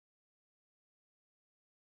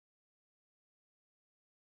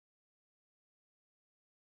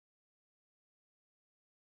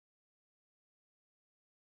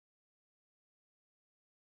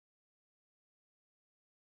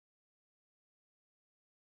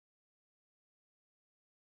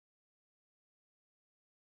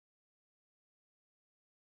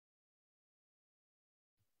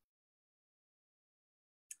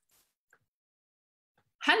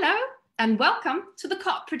Hello and welcome to the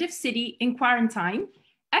Cooperative City in Quarantine,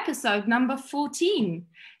 episode number 14.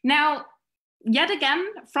 Now, yet again,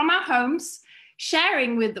 from our homes,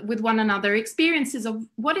 sharing with one another experiences of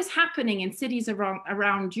what is happening in cities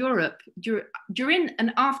around Europe during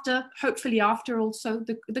and after, hopefully after also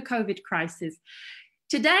the COVID crisis.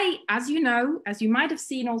 Today, as you know, as you might have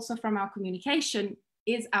seen also from our communication,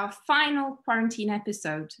 is our final quarantine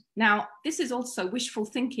episode. Now, this is also wishful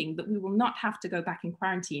thinking that we will not have to go back in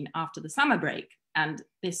quarantine after the summer break. And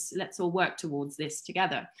this, let's all work towards this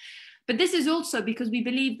together. But this is also because we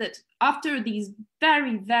believe that after these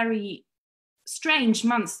very, very strange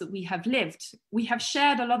months that we have lived, we have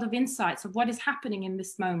shared a lot of insights of what is happening in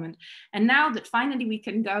this moment. And now that finally we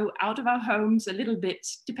can go out of our homes a little bit,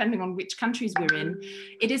 depending on which countries we're in,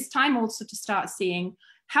 it is time also to start seeing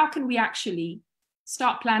how can we actually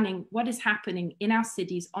start planning what is happening in our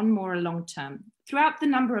cities on more long term. Throughout the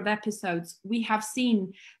number of episodes, we have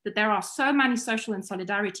seen that there are so many social and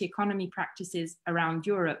solidarity economy practices around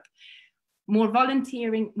Europe, more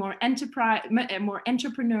volunteering, more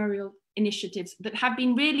entrepreneurial initiatives that have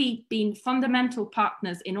been really been fundamental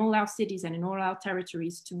partners in all our cities and in all our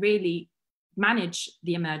territories to really manage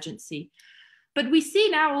the emergency. But we see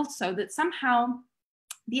now also that somehow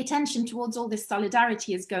the attention towards all this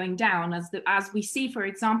solidarity is going down, as we see, for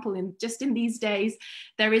example, in these days,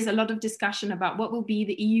 there is a lot of discussion about what will be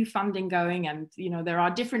the EU funding going, and there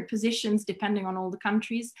are different positions depending on all the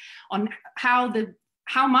countries on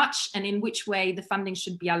how much and in which way the funding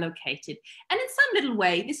should be allocated. And in some little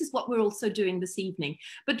way, this is what we're also doing this evening.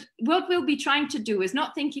 But what we'll be trying to do is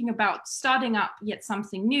not thinking about starting up yet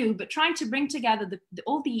something new, but trying to bring together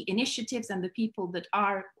all the initiatives and the people that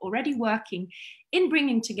are already working in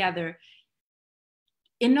bringing together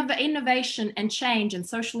innovation and change and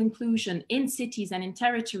social inclusion in cities and in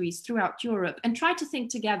territories throughout Europe, and try to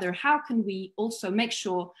think together how can we also make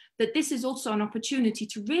sure that this is also an opportunity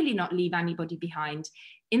to really not leave anybody behind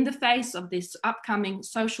in the face of this upcoming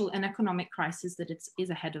social and economic crisis that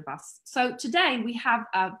is ahead of us. So today we have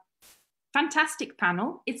a fantastic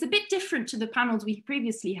panel. It's a bit different to the panels we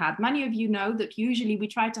previously had. Many of you know that usually we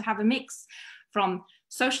try to have a mix from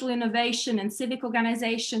social innovation and civic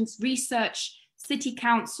organizations, research, city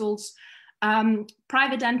councils,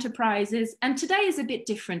 private enterprises. And today is a bit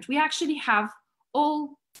different. We actually have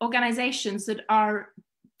all organizations that are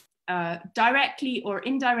directly or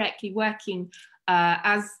indirectly working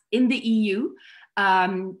as in the EU.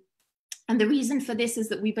 And the reason for this is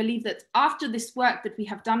that we believe that after this work that we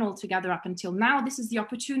have done all together up until now, this is the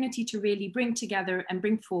opportunity to really bring together and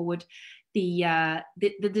bring forward the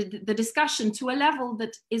discussion to a level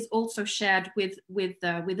that is also shared with let's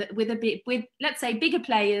say bigger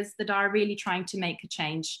players that are really trying to make a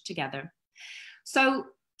change together. So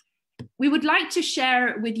we would like to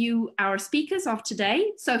share with you our speakers of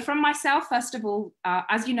today. So from myself, first of all,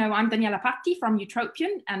 as you know, I'm Daniela Patti from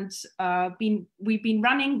Utopian, and we've been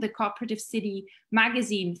running the Cooperative City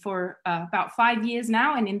magazine for about 5 years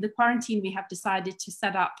now. And in the quarantine, we have decided to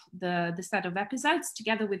set up the set of episodes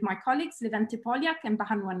together with my colleagues, Levente Poliak and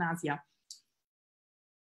Bahanu Anazia.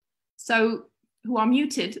 So, who are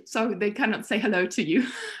muted, so they cannot say hello to you.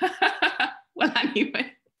 Well,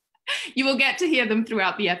 anyway. You will get to hear them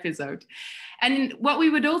throughout the episode. And what we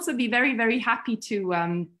would also be very, very happy to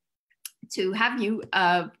have you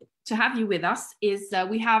with us is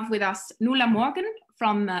we have with us Nuala Morgan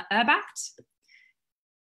from Urbact,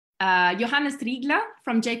 Johannes Riegler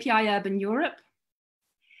from JPI Urban Europe,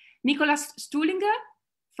 Nicolas Stuehlinger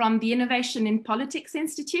from the Innovation in Politics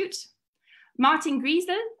Institute, Mart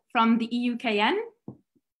Grisel from the EUKN.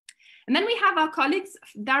 And then we have our colleagues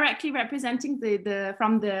directly representing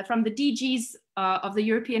from the DGs of the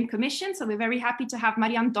European Commission. So we're very happy to have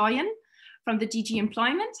Marianne Doyen from the DG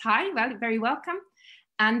Employment. Hi, well, very welcome.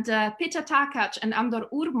 And Peter Takac and Andor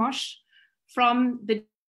Urmos from the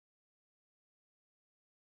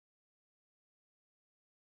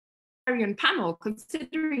panel,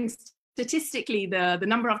 considering statistically the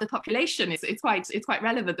number of the population, it's quite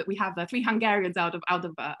relevant that we have 3 Hungarians out of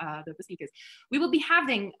the speakers. We will be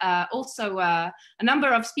having also a number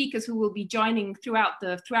of speakers who will be joining throughout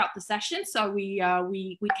the session. So we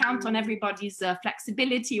count on everybody's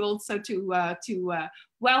flexibility also to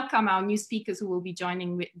welcome our new speakers who will be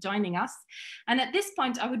joining us. And at this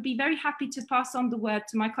point, I would be very happy to pass on the word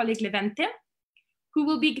to my colleague Levente, who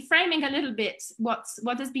will be framing a little bit what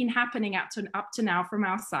has been happening up to now from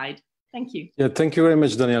our side. Thank you. Yeah, thank you very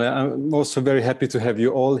much, Daniela. I'm also very happy to have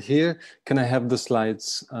you all here. Can I have the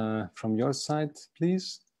slides from your side,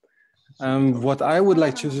 please? What I would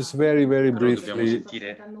like to just very, very briefly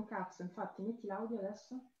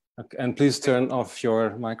Okay, and please turn off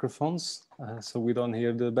your microphones so we don't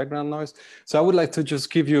hear the background noise. So I would like to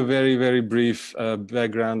just give you a very, very brief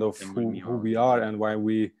background of who we are and why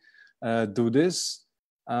we do this.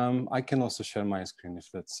 I can also share my screen if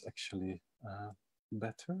that's actually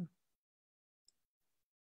better.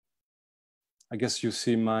 I guess you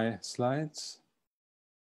see my slides.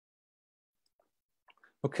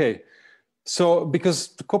 Okay. So,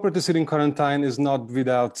 because the Cooperative City in quarantine is not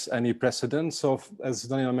without any precedent. So, as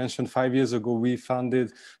Daniela mentioned, 5 years ago, we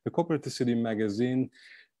founded the Cooperative City magazine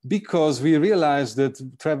because we realized that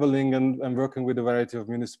traveling and working with a variety of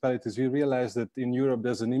municipalities, we realized that in Europe,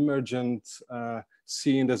 there's an emergent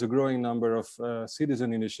scene, there's a growing number of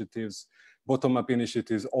citizen initiatives, bottom-up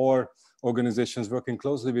initiatives, or organizations working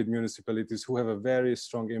closely with municipalities who have a very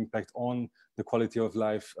strong impact on the quality of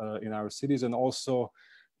life in our cities, and also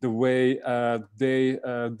the way they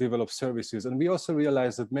develop services. And we also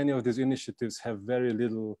realized that many of these initiatives have very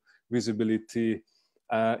little visibility,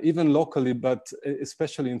 even locally, but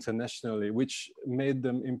especially internationally, which made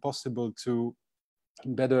them impossible to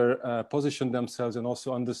better position themselves and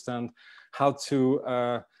also understand how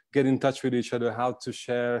to get in touch with each other, how to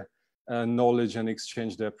share knowledge and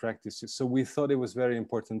exchange their practices. So we thought it was very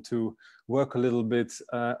important to work a little bit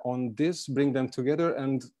on this, bring them together.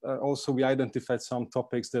 And also we identified some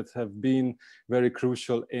topics that have been very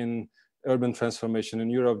crucial in urban transformation in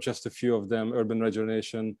Europe, just a few of them: urban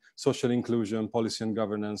regeneration, social inclusion, policy and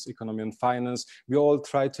governance, economy and finance. We all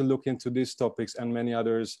try to look into these topics and many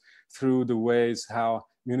others through the ways how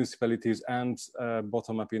municipalities and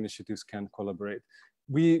bottom-up initiatives can collaborate.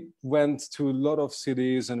 We went to a lot of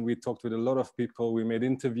cities and we talked with a lot of people. We made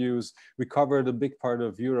interviews. We covered a big part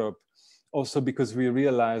of Europe, also because we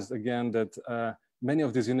realized again that many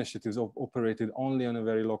of these initiatives operated only on a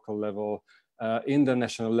very local level in the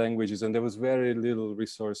national languages, and there was very little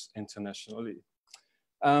resource internationally.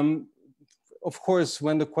 Of course,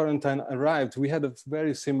 when the quarantine arrived, we had a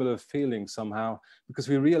very similar feeling somehow, because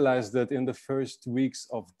we realized that in the first weeks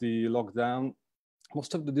of the lockdown,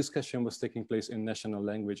 most of the discussion was taking place in national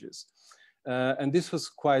languages. And this was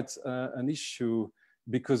quite an issue,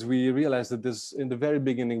 because we realized that in the very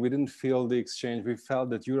beginning, we didn't feel the exchange. We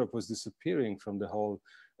felt that Europe was disappearing from the whole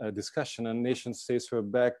discussion, and nation states were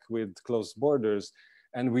back with closed borders.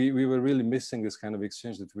 And we were really missing this kind of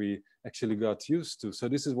exchange that we actually got used to. So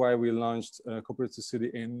this is why we launched Cooperative City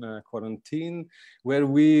in Quarantine, where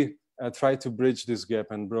we tried to bridge this gap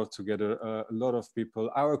and brought together a lot of people,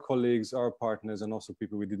 our colleagues, our partners, and also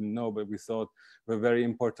people we didn't know, but we thought were very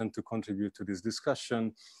important to contribute to this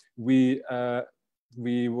discussion. We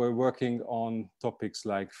were working on topics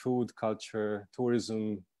like food, culture,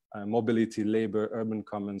 tourism, mobility, labor, urban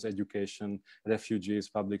commons, education, refugees,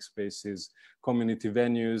 public spaces, community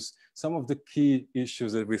venues, some of the key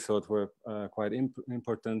issues that we thought were quite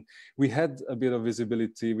important. We had a bit of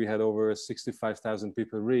visibility. We had over 65,000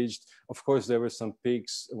 people reached. Of course, there were some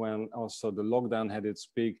peaks when also the lockdown had its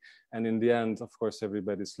peak. And in the end, of course,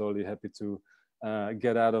 everybody's slowly happy to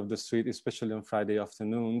get out of the street, especially on Friday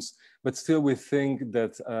afternoons. But still, we think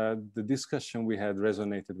that the discussion we had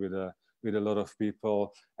resonated with a lot of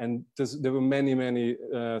people. And there were many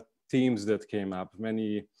themes that came up.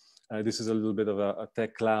 This is a little bit of a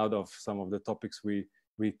tech cloud of some of the topics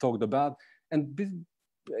we talked about. And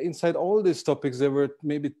inside all these topics, there were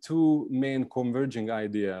maybe two main converging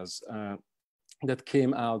ideas that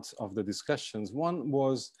came out of the discussions. One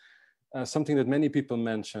was something that many people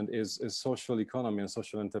mentioned is social economy and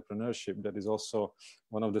social entrepreneurship. That is also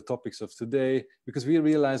one of the topics of today, because we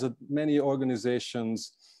realize that many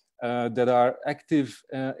organizations that are active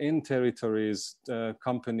in territories,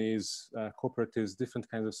 companies, cooperatives, different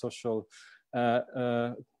kinds of social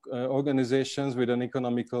organizations with an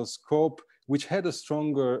economical scope, which had a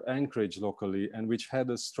stronger anchorage locally and which had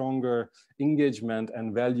a stronger engagement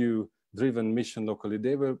and value-driven mission locally.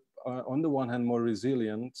 They were, on the one hand, more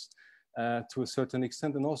resilient to a certain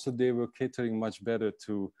extent, and also they were catering much better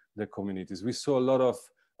to their communities. We saw a lot of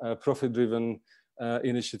profit-driven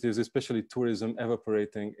initiatives, especially tourism,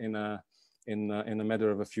 evaporating in a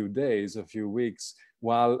matter of a few days, a few weeks,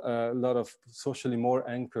 while a lot of socially more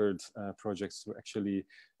anchored projects were actually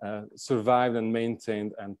survived and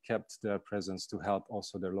maintained and kept their presence to help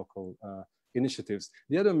also their local initiatives.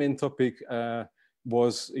 The other main topic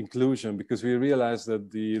was inclusion, because we realized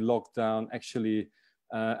that the lockdown actually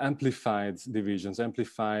amplified divisions,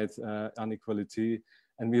 amplified inequality.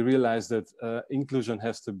 And we realized that inclusion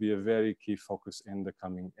has to be a very key focus in the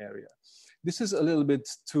coming area. This is a little bit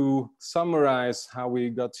to summarize how we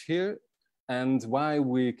got here and why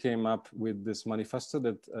we came up with this manifesto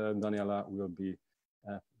that Daniela will be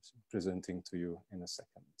presenting to you in a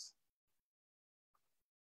second.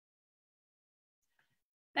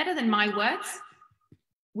 better than my words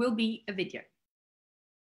will be a video.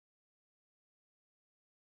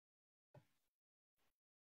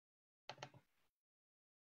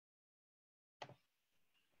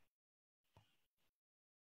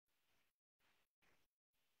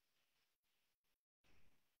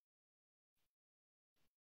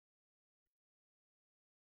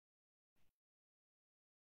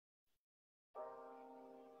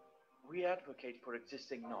 We advocate for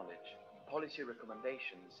existing knowledge, policy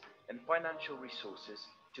recommendations, and financial resources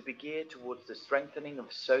to be geared towards the strengthening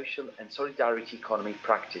of social and solidarity economy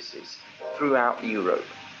practices throughout Europe.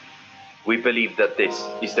 We believe that this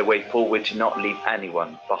is the way forward to not leave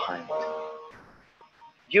anyone behind.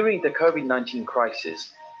 During the COVID-19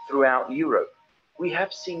 crisis throughout Europe, we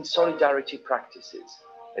have seen solidarity practices,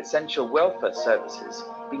 essential welfare services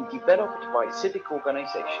being developed by civic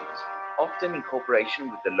organizations, often in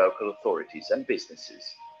cooperation with the local authorities and businesses.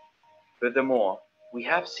 Furthermore, we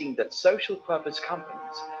have seen that social purpose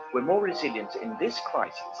companies were more resilient in this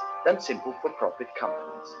crisis than simple for-profit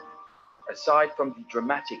companies. Aside from the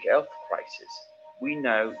dramatic health crisis, we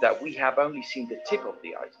know that we have only seen the tip of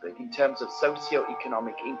the iceberg in terms of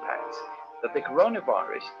socio-economic impacts that the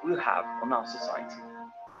coronavirus will have on our society.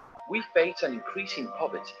 We face an increase in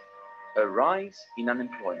poverty, a rise in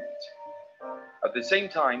unemployment. At the same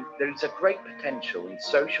time, there is a great potential in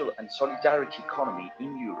social and solidarity economy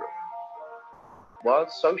in Europe. While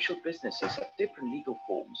social businesses have different legal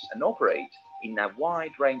forms and operate in a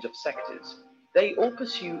wide range of sectors, they all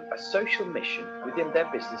pursue a social mission within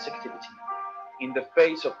their business activity. In the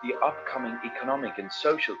face of the upcoming economic and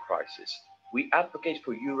social crisis, we advocate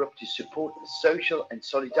for Europe to support the social and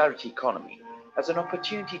solidarity economy as an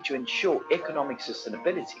opportunity to ensure economic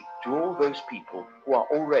sustainability to all those people who are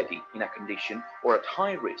already in a condition or at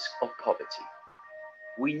high risk of poverty.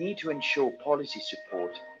 We need to ensure policy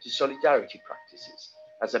support to solidarity practices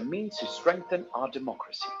as a means to strengthen our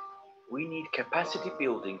democracy. We need capacity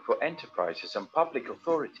building for enterprises and public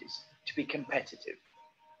authorities to be competitive.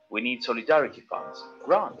 We need solidarity funds,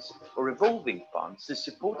 grants, or revolving funds to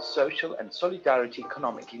support social and solidarity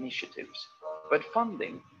economic initiatives. But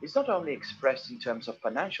funding is not only expressed in terms of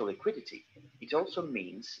financial liquidity, it also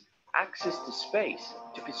means access to space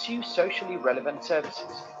to pursue socially relevant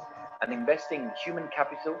services and investing in human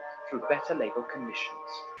capital through better labor conditions.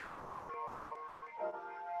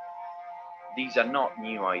 These are not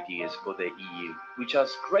new ideas for the EU, which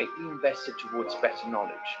has greatly invested towards better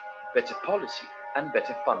knowledge, better policy, and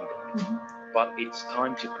better funding. But it's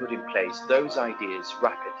time to put in place those ideas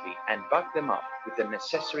rapidly and back them up with the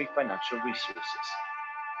necessary financial resources.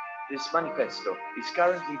 This manifesto is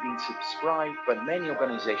currently being subscribed by many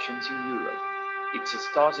organizations in Europe. It's a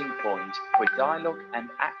starting point for dialogue and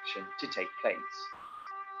action to take place.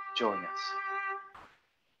 Join us.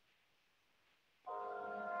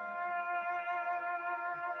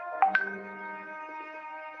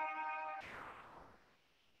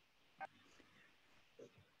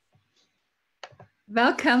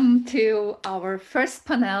 Welcome to our first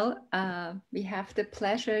panel. We have the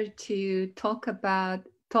pleasure to talk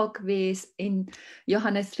with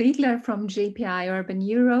Johannes Riegler from JPI Urban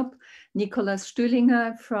Europe, Nicolas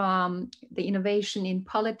Stuehlinger from the Innovation in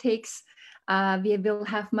Politics. We will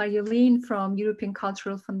have Marjolein from European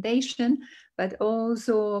Cultural Foundation, but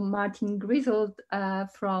also Grisel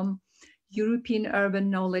from European Urban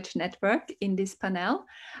Knowledge Network in this panel.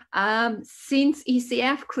 Since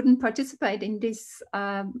ECF couldn't participate in this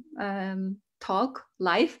talk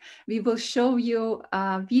live, we will show you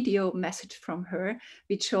a video message from her,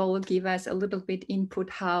 which will give us a little bit input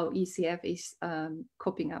how ECF is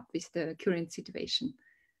coping up with the current situation.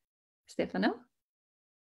 Stefano?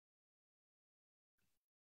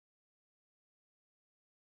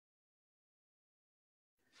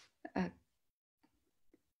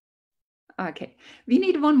 Okay, we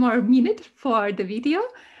need 1 more minute for the video.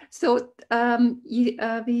 So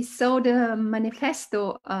we saw the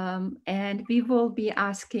manifesto and we will be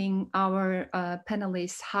asking our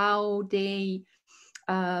panelists how they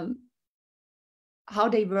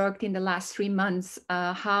worked in the last 3 months,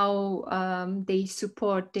 how they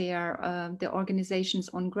support the organizations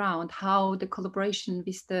on ground, how the collaboration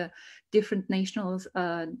with the different national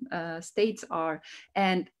states are,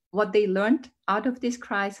 and what they learned out of this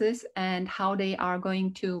crisis and how they are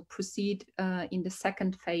going to proceed in the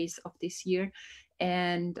second phase of this year,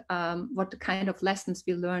 and what the kind of lessons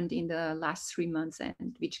we learned in the last 3 months,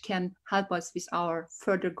 and which can help us with our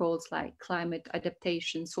further goals like climate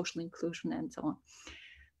adaptation, social inclusion, and so on.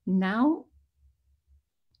 Now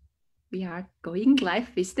we are going live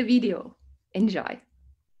with the video. Enjoy.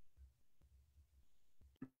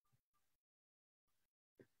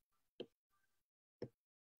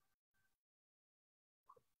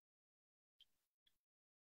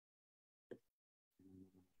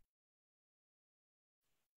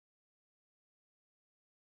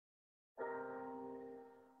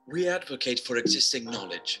 We advocate for existing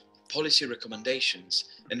knowledge, policy recommendations,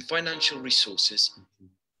 and financial resources.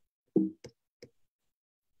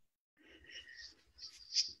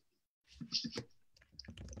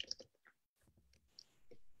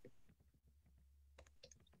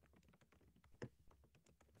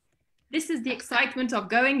 This is the excitement of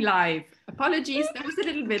going live. Apologies, there was a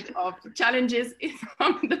little bit of challenges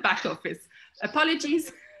from the back office.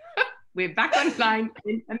 Apologies, we're back online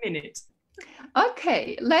in a minute.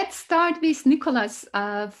 Okay, let's start with Nicolas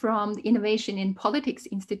from the Innovation in Politics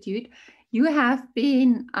Institute. You have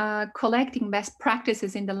been collecting best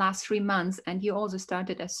practices in the last 3 months, and you also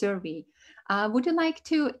started a survey. Would you like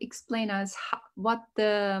to explain us what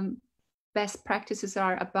the best practices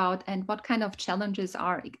are about and what kind of challenges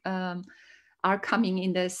are coming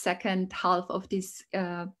in the second half of this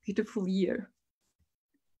beautiful year?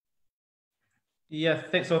 Yeah,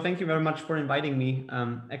 so thank you very much for inviting me.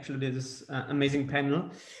 Actually, this amazing panel.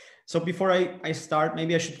 So before I start,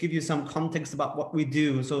 maybe I should give you some context about what we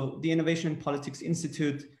do. So the Innovation in Politics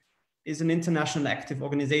Institute is an international active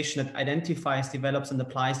organization that identifies, develops, and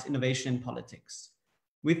applies innovation in politics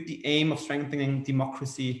with the aim of strengthening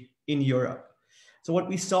democracy in Europe. So what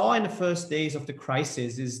we saw in the first days of the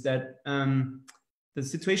crisis is that the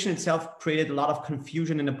situation itself created a lot of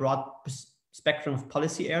confusion in a broad spectrum of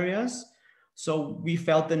policy areas. So we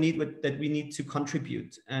felt the need that we need to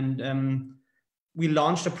contribute. And we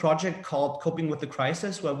launched a project called Coping with the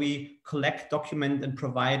Crisis, where we collect, document, and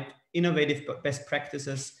provide innovative best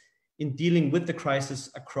practices in dealing with the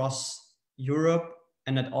crisis across Europe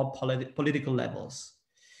and at all political levels.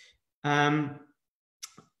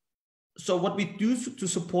 So what we do to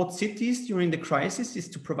support cities during the crisis is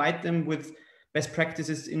to provide them with best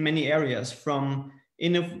practices in many areas, from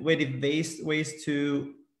innovative ways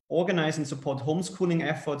to organize and support homeschooling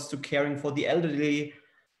efforts to caring for the elderly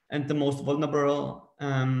and the most vulnerable,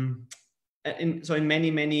 in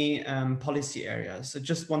many policy areas. I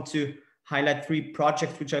just want to highlight 3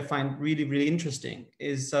 projects which I find really interesting.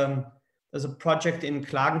 There's a project in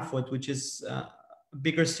Klagenfurt, which is a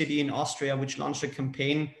bigger city in Austria, which launched a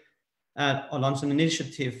campaign or launched an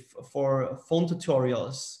initiative for phone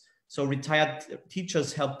tutorials. So retired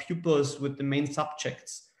teachers help pupils with the main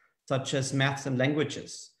subjects, such as maths and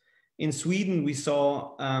languages. In Sweden, we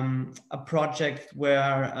saw a project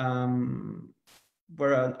where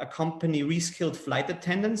a company reskilled flight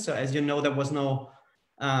attendants. So as you know, there was no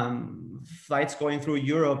flights going through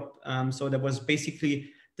Europe. So there was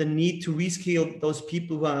basically the need to reskill those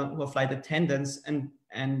people who are flight attendants and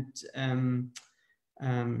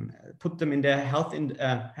put them in their health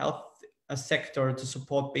sector to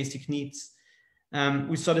support basic needs.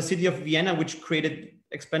 We saw the city of Vienna, which created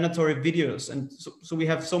explanatory videos. And so we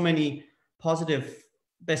have so many positive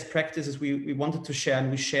best practices we wanted to share,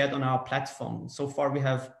 and we shared on our platform. So far, we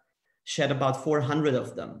have shared about 400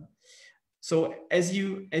 of them. So as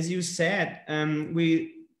you said,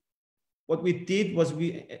 what we did was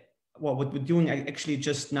what we're doing actually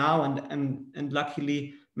just now, and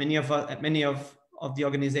luckily many of the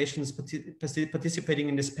organizations participating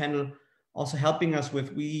in this panel also helping us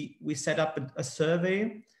with, we set up a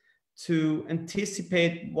survey to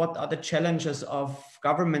anticipate what are the challenges of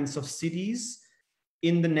governments of cities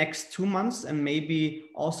in the next 2 months and maybe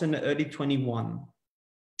also in the early 21.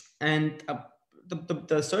 And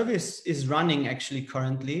the service is running actually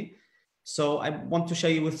currently. So I want to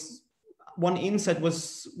share you with one insight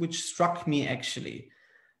which struck me actually.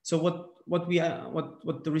 So what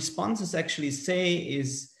the responses actually say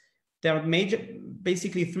is there are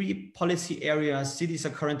basically 3 policy areas cities are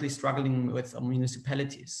currently struggling with, or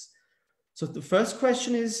municipalities. So the first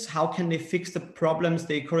question is, how can they fix the problems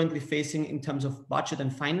they're currently facing in terms of budget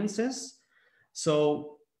and finances?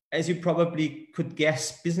 So as you probably could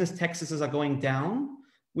guess, business taxes are going down,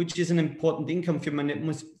 which is an important income for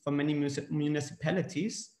many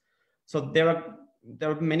municipalities. So there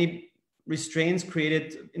are many restraints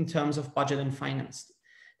created in terms of budget and finance.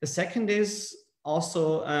 The second is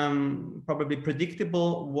also probably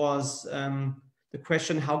predictable, was the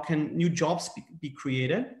question, how can new jobs be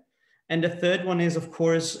created? And the third one is, of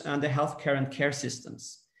course, the healthcare and care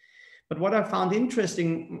systems. But what I found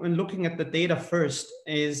interesting when looking at the data first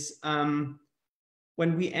is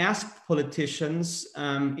when we asked politicians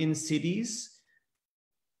in cities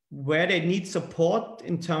where they need support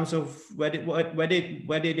in terms of where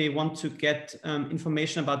they want to get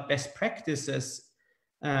information about best practices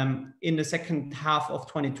in the second half of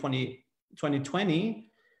 2020,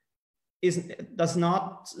 does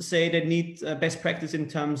not say they need best practice in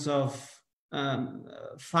terms of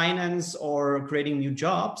finance or creating new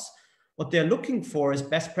jobs. What they're looking for is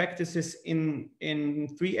best practices in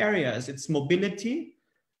 3 areas. It's mobility,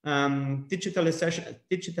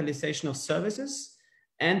 digitalization of services,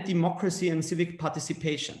 and democracy and civic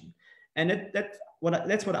participation. And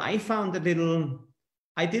that's what I found a little,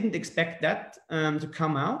 I didn't expect that to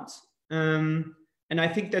come out. And I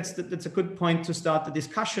think that's a good point to start the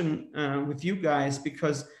discussion with you guys,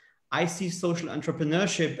 because I see social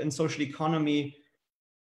entrepreneurship and social economy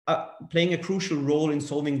playing a crucial role in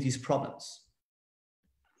solving these problems.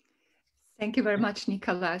 Thank you very much,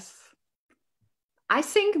 Nicolas. I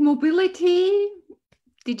think mobility,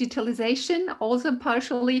 digitalization also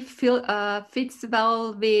partially fits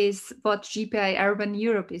well with what GPI Urban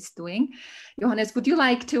Europe is doing. Johannes, would you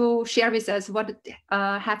like to share with us what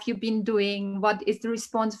have you been doing? What is the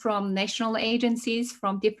response from national agencies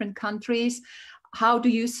from different countries? How do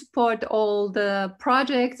you support all the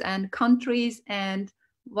projects and countries, and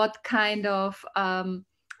what kind of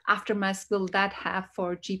aftermath will that have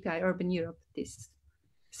for GPI Urban Europe, this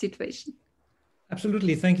situation?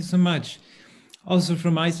 Absolutely, thank you so much. Also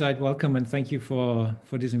from my side, welcome and thank you for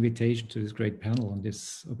this invitation to this great panel and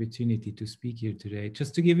this opportunity to speak here today.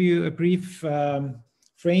 Just to give you a brief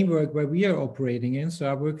framework where we are operating in. So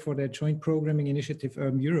I work for the Joint Programming Initiative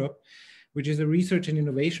Urban Europe, which is a research and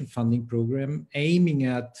innovation funding program aiming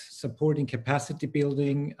at supporting capacity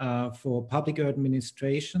building for public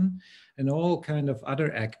administration and all kind of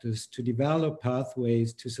other actors to develop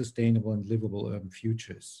pathways to sustainable and livable urban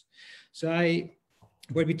futures. So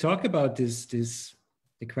when we talk about this,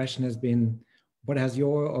 the question has been, what has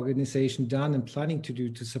your organization done and planning to do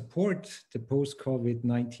to support the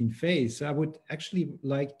post-COVID-19 phase? So I would actually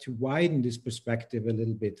like to widen this perspective a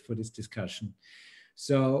little bit for this discussion.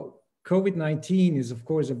 So COVID-19 is, of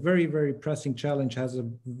course, a very, very pressing challenge, has a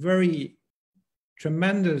very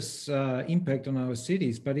tremendous impact on our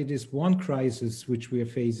cities, but it is one crisis which we are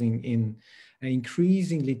facing in an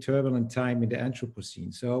increasingly turbulent time in the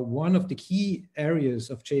Anthropocene. So one of the key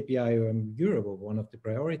areas of JPI Urban Europe, or one of the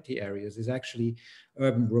priority areas, is actually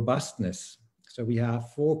urban robustness. So we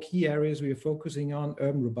have 4 key areas we are focusing on.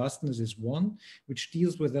 Urban robustness is one, which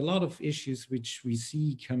deals with a lot of issues which we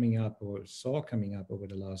see coming up or saw coming up over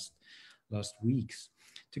the last weeks.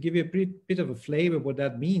 To give you a bit of a flavor of what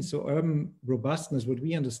that means, so urban robustness, what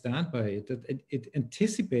we understand by it, that it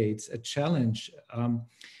anticipates a challenge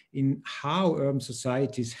in how urban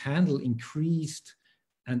societies handle increased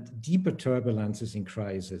and deeper turbulences in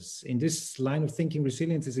crisis. In this line of thinking,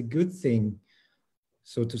 resilience is a good thing,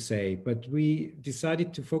 so to say, but we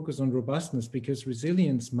decided to focus on robustness because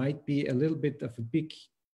resilience might be a little bit of a bit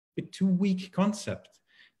too weak concept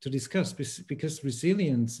to discuss, because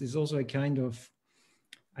resilience is also a kind of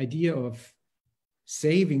idea of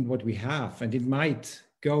saving what we have, and it might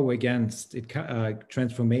go against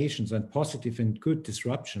transformations and positive and good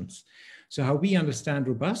disruptions. So how we understand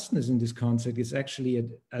robustness in this concept is actually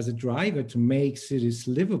as a driver to make cities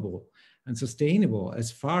livable and sustainable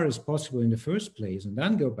as far as possible in the first place, and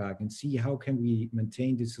then go back and see how can we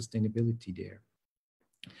maintain this sustainability there.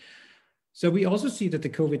 So we also see that the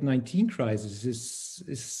COVID-19 crisis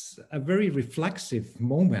is a very reflexive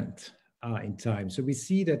moment in time. So we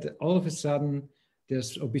see that all of a sudden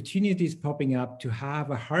there's opportunities popping up to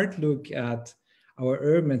have a hard look at our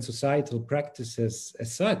urban and societal practices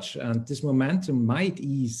as such. And this momentum might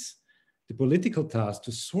ease the political task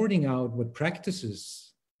to sorting out what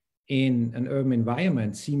practices in an urban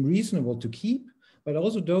environment seem reasonable to keep, but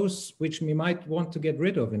also those which we might want to get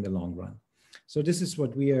rid of in the long run. So this is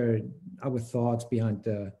what our thoughts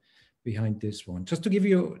behind this one. Just to give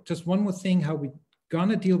you just one more thing, how we're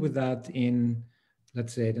gonna deal with that in,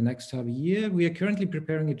 let's say, the next half a year. We are currently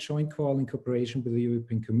preparing a joint call in cooperation with the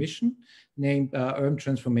European Commission named Urban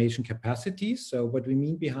Transformation Capacities. So what we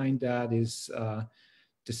mean behind that is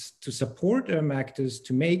to support urban actors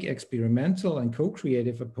to make experimental and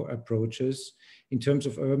co-creative approaches in terms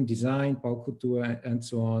of urban design, Baukultur, and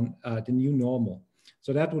so on, the new normal.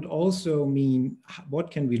 So that would also mean, what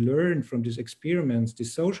can we learn from these experiments,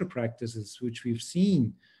 these social practices, which we've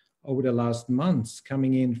seen over the last months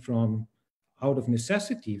coming in from out of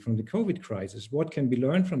necessity from the COVID crisis? What can we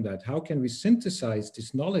learn from that? How can we synthesize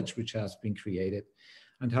this knowledge which has been created,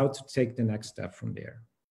 and how to take the next step from there?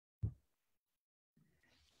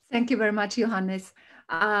 Thank you very much, Johannes.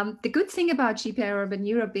 The good thing about GPI Urban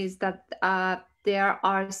Europe is that there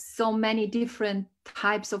are so many different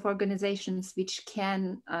types of organizations which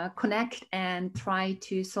can connect and try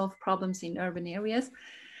to solve problems in urban areas.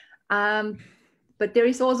 But there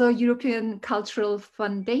is also a European Cultural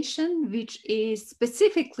Foundation, which is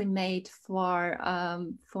specifically made for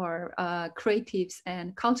creatives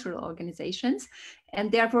and cultural organizations.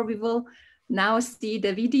 And therefore we will now see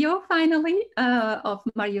the video finally of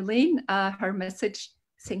Marjolein, her message.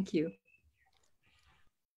 Thank you.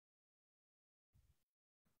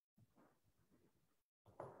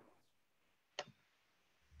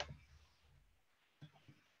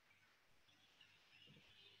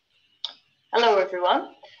 Hello, everyone.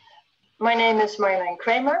 My name is Marjolein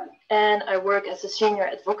Kramer, and I work as a Senior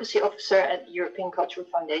Advocacy Officer at the European Cultural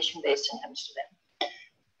Foundation based in Amsterdam.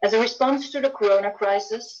 As a response to the Corona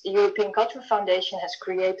crisis, the European Cultural Foundation has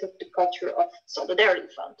created the Culture of Solidarity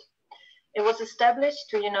Fund. It was established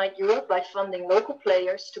to unite Europe by funding local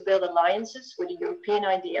players to build alliances with a European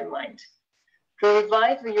idea in mind. To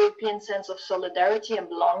revive a European sense of solidarity and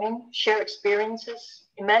belonging, share experiences,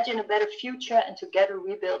 imagine a better future, and together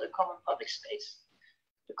rebuild a common public space.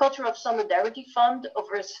 The Culture of Solidarity Fund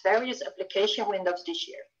offers various application windows this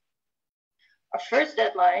year. Our first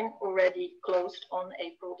deadline already closed on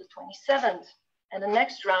April the 27th, and the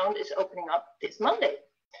next round is opening up this Monday.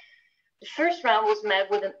 The first round was met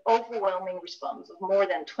with an overwhelming response of more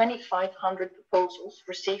than 2,500 proposals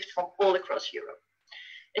received from all across Europe.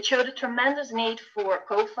 It showed a tremendous need for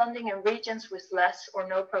co-funding in regions with less or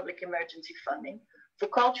no public emergency funding for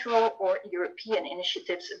cultural or European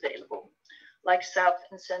initiatives available, like South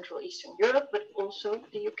and Central Eastern Europe, but also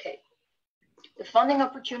the UK. The funding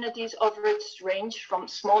opportunities offered range from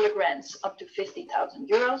smaller grants up to 50,000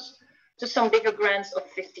 euros to some bigger grants of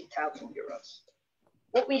 50,000 euros.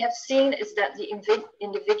 What we have seen is that the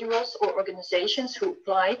individuals or organizations who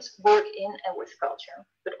applied work in and with culture,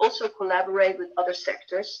 but also collaborate with other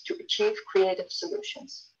sectors to achieve creative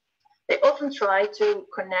solutions. They often try to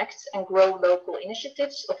connect and grow local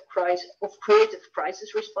initiatives of creative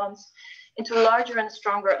crisis response into larger and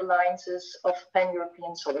stronger alliances of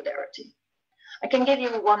pan-European solidarity. I can give you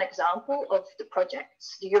one example of the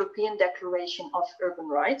projects: the European Declaration of Urban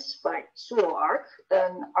Rights by SuloArc,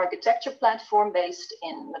 an architecture platform based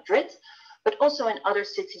in Madrid, but also in other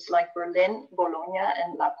cities like Berlin, Bologna,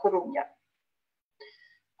 and La Coruña.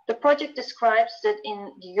 The project describes that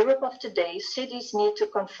in the Europe of today, cities need to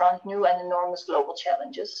confront new and enormous global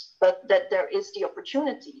challenges, but that there is the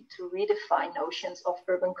opportunity to redefine notions of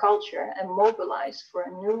urban culture and mobilize for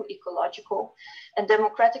a new ecological and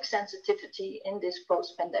democratic sensitivity in this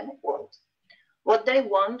post-pandemic world. What they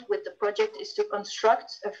want with the project is to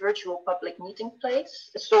construct a virtual public meeting place,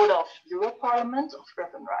 a sort of Europarliament of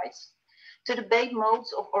urban rights, to debate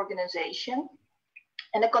modes of organization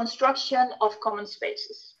and the construction of common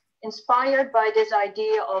spaces. Inspired by this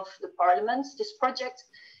idea of the parliaments, this project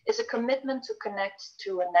is a commitment to connect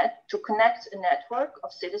a network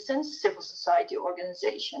of citizens, civil society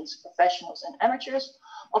organizations, professionals, and amateurs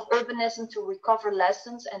of urbanism to recover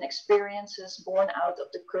lessons and experiences born out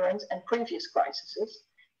of the current and previous crises,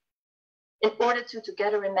 in order to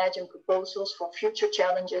together imagine proposals for future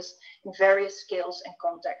challenges in various scales and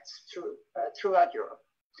contexts throughout Europe.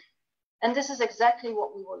 And this is exactly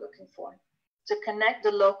what we were looking for: to connect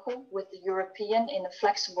the local with the European in a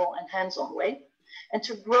flexible and hands-on way, and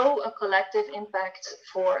to grow a collective impact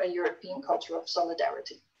for a European culture of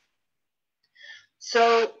solidarity. So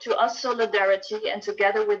to us, solidarity, and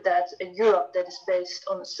together with that, a Europe that is based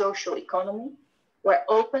on a social economy, where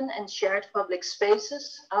open and shared public spaces,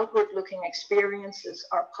 outward-looking experiences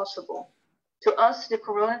are possible. To us, the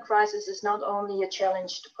Corona crisis is not only a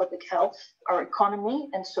challenge to public health, our economy,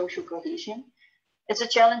 and social cohesion. It's a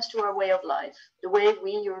challenge to our way of life. The way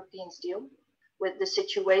we Europeans deal with the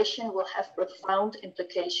situation will have profound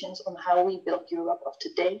implications on how we build Europe of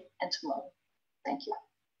today and tomorrow. Thank you.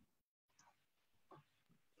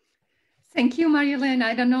 Thank you, Marjolein.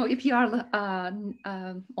 I don't know if you are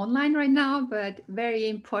online right now, but very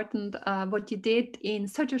important what you did in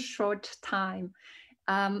such a short time.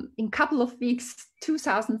 In a couple of weeks,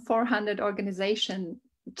 2,400 organizations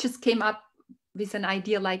just came up with an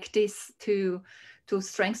idea like this to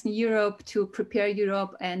strengthen Europe, to prepare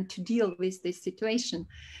Europe, and to deal with this situation.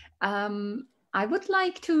 I would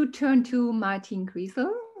like to turn to Martin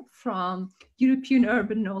Grisel from European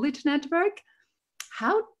Urban Knowledge Network.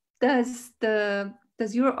 How does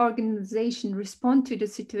your organization respond to the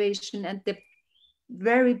situation and the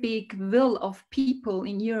very big will of people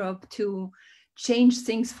in Europe to change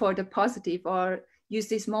things for the positive, or use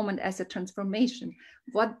this moment as a transformation?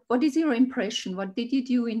 What is your impression? What did you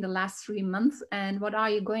do in the last 3 months, and what are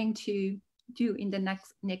you going to do in the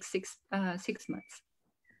next 6 months?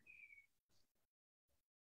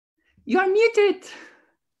 You are muted.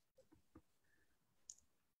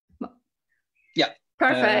 Yeah.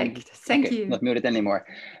 Perfect. Thank you. Not muted anymore.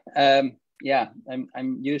 Yeah,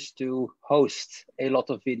 I'm used to host a lot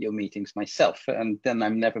of video meetings myself, and then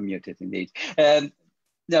I'm never muted indeed.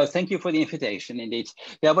 No, thank you for the invitation indeed.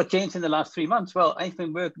 Yeah, what changed in the last 3 months? Well, I've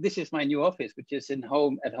been this is my new office, which is at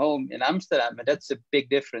home in Amsterdam, and that's a big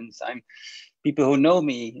difference. I'm people who know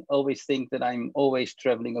me always think that I'm always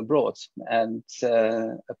traveling abroad. And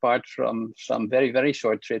apart from some very, very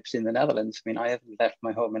short trips in the Netherlands, I mean, I haven't left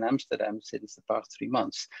my home in Amsterdam since the past 3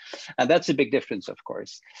 months. And that's a big difference, of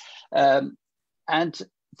course. And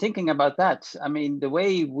thinking about that, I mean, the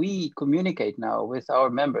way we communicate now with our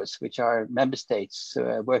members, which are member states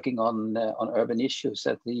working on urban issues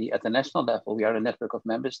at the national level, we are a network of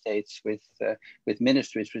member states with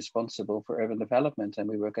ministries responsible for urban development, and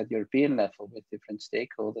we work at European level with different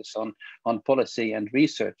stakeholders on policy and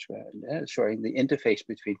research, showing the interface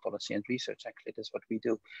between policy and research. Actually, that's what we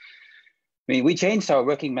do. I mean, we changed our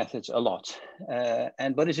working methods a lot,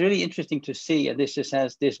 and what is really interesting to see, and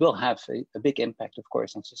this will have a big impact, of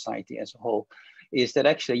course, on society as a whole, is that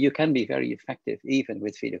actually you can be very effective even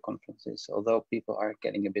with video conferences, although people are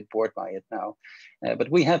getting a bit bored by it now. But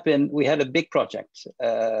we had a big project,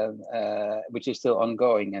 which is still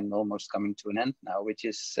ongoing and almost coming to an end now, which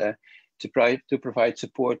is to provide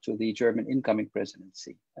support to the German incoming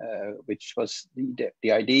presidency, which was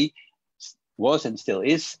the idea was and still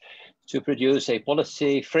is to produce a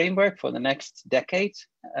policy framework for the next decade.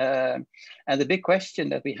 And the big question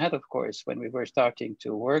that we had, of course, when we were starting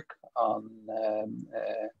to work on,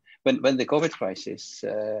 when the COVID crisis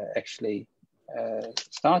actually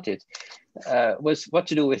started, was what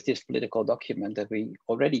to do with this political document that we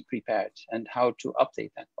already prepared and how to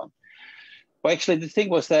update that one. Well, actually, the thing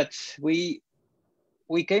was that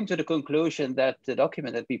we came to the conclusion that the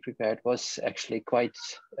document that we prepared was actually quite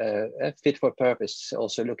fit for purpose.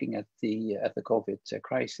 Also looking at the COVID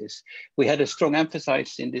crisis, we had a strong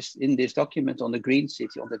emphasis in this document on the green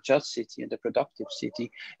city, on the just city, and the productive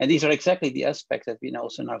city. And these are exactly the aspects that we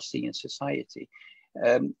also now see in society.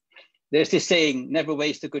 There's this saying, "Never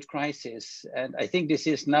waste a good crisis," and I think this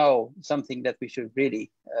is now something that we should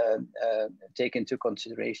really take into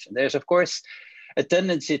consideration. There's, of course, a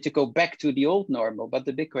tendency to go back to the old normal, but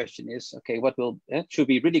the big question is, okay, should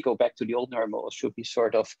we really go back to the old normal, or should we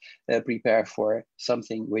sort of prepare for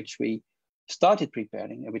something which we started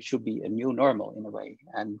preparing and which should be a new normal in a way?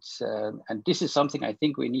 And this is something I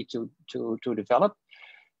think we need to develop.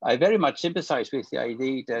 I very much sympathize with the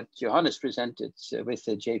idea that Johannes presented with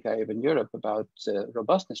the JPI Urban Europe about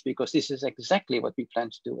robustness, because this is exactly what we plan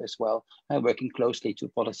to do as well, working closely to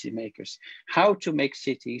policymakers, how to make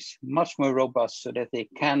cities much more robust so that they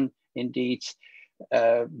can indeed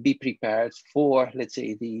be prepared for, let's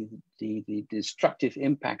say, the destructive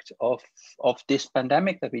impact of this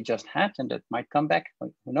pandemic that we just had and that might come back,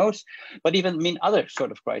 who knows, but even other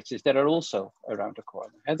sort of crises that are also around the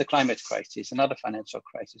corner, the climate crisis, another financial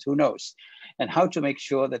crisis, who knows, and how to make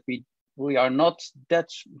sure that we are not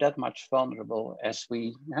that much vulnerable as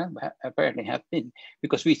we apparently have been,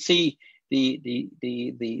 because we see the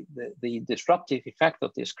disruptive effect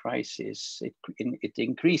of this crisis. It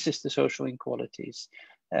increases the social inequalities.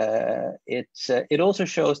 It also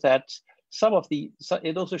shows that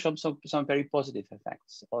it also shows some very positive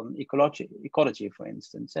effects on ecology, for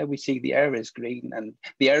instance. We see the air is green and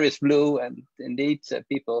the air is blue, and indeed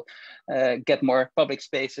people get more public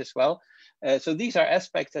space as well. So these are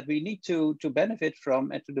aspects that we need to benefit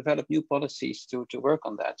from and to develop new policies to work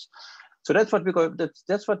on that. So that's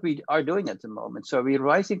what we are doing at the moment. So we're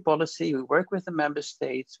revising policy, we work with the member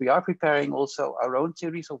states. We are preparing also our own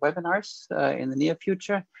series of webinars in the near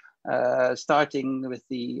future, starting with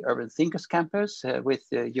the Urban Thinkers Campus with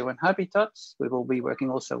UN Habitats. We will be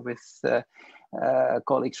working also with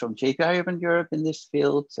colleagues from JPI Urban Europe in this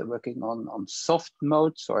field, working on soft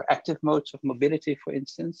modes or active modes of mobility, for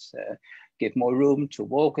instance, give more room to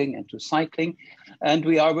walking and to cycling. And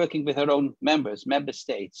we are working with our own member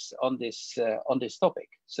states on this topic.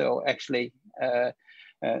 So actually,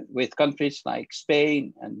 with countries like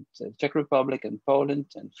Spain and Czech Republic and Poland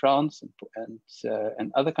and France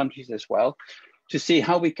and other countries as well, to see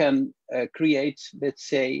how we can create, let's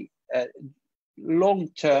say,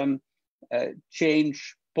 long-term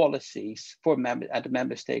change policies at the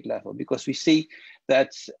member state level, because we see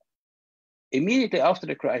that immediately after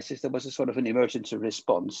the crisis there was a sort of an emergency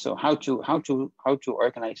response. So how to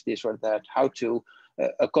organize this or that, how to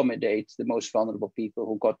accommodate the most vulnerable people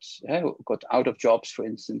who got out of jobs, for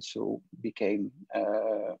instance, who became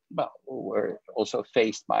who were also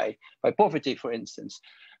faced by poverty, for instance.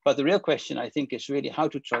 But the real question, I think, is really how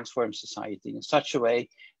to transform society in such a way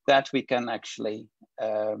that we can actually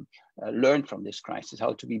learn from this crisis,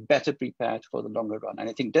 how to be better prepared for the longer run. And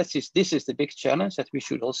I think this is the big challenge that we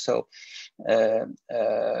should also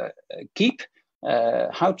keep,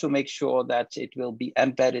 how to make sure that it will be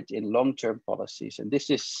embedded in long-term policies. And this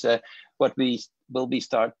is what we will be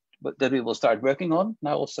that we will start working on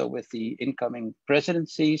now also with the incoming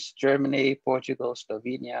presidencies, Germany, Portugal,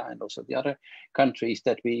 Slovenia, and also the other countries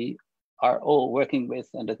that we are all working with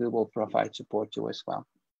and that we will provide support to as well.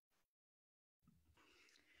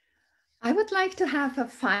 I would like to have a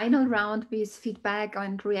final round with feedback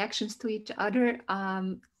and reactions to each other.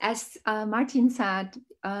 As Martin said,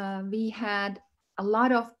 we had a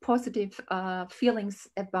lot of positive feelings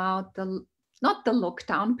about not the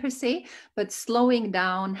lockdown per se, but slowing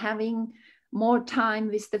down, having more time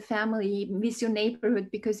with the family, with your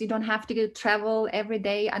neighborhood, because you don't have to go travel every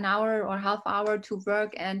day, an hour or half hour to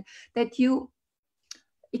work, and that you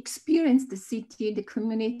experience the city, the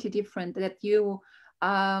community different, that you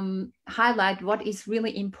highlight what is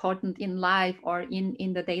really important in life or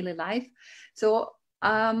in the daily life. So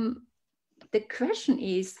the question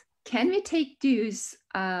is, can we take these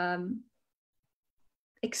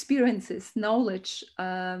experiences, knowledge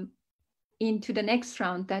into the next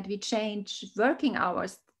round, that we change working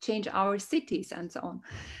hours, change our cities and so on?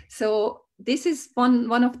 So this is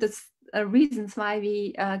one of the reasons why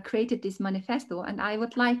we created this manifesto. And I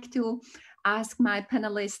would like to ask my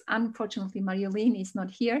panelists, unfortunately Marjolein is not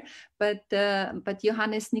here, but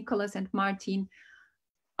Johannes, Nicolas and Martin,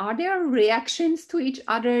 are there reactions to each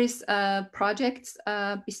other's projects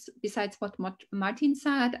besides what Martin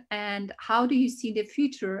said? And how do you see the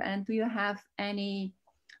future? And do you have any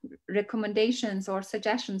recommendations or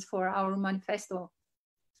suggestions for our manifesto?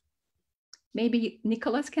 Maybe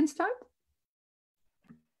Nicolas can start.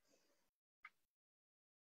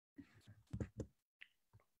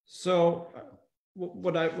 So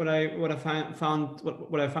what I found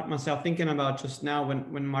myself thinking about just now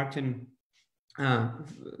when Martin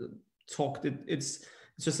talked, it's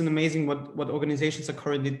just an amazing what organizations are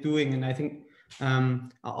currently doing. And I think I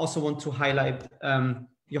also want to highlight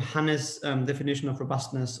Johannes' definition of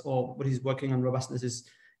robustness, or what he's working on. Robustness is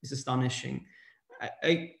astonishing.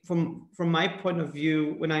 From my point of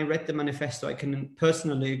view, when I read the manifesto, I can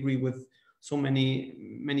personally agree with so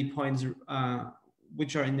many points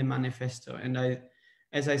which are in the manifesto. And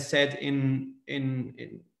as I said in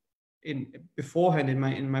beforehand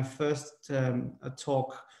in my first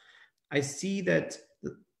talk, I see that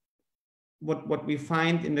what we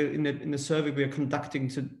find in the survey we are conducting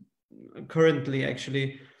currently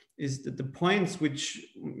actually is that the points which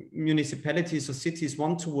municipalities or cities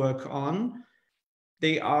want to work on,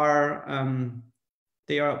 they are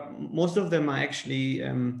most of them are actually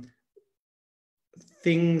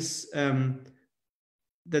things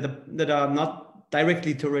that are not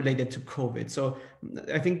directly related to COVID. So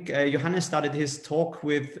I think Johannes started his talk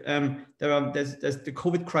with there's the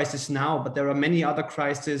COVID crisis now, but there are many other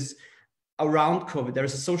crises around COVID. There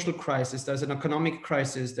is a social crisis, there's an economic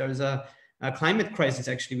crisis, there is a climate crisis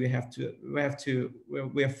actually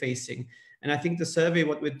we are facing. And I think the survey,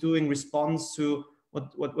 what we're doing, responds to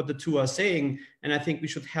what the two are saying. And I think we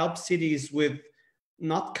should help cities with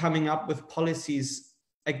not coming up with policies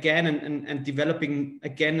again and developing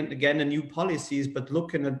again and again the new policies, but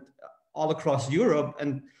looking at all across Europe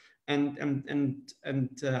and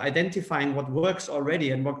identifying what works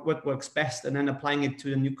already and what works best, and then applying it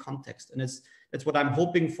to a new context. And that's what I'm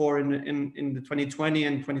hoping for in the 2020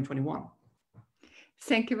 and 2021.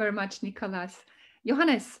 Thank you very much, Nicolas.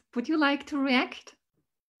 Johannes, would you like to react?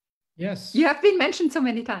 Yes. You have been mentioned so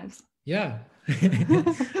many times. Yeah,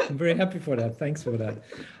 I'm very happy for that. Thanks for that.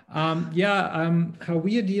 How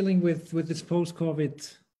we are dealing with this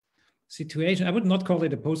post-COVID situation. I would not call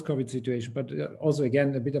it a post-COVID situation, but also,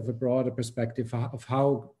 again, a bit of a broader perspective of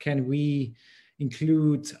how can we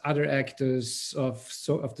include other actors of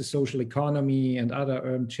the social economy and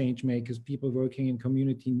other change makers, people working in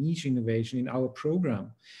community niche innovation in our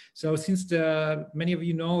program. So since many of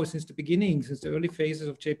you know, since the beginning, since the early phases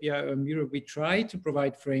of JPI Europe, we try to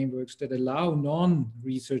provide frameworks that allow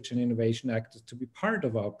non-research and innovation actors to be part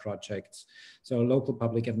of our projects. So local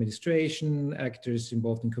public administration, actors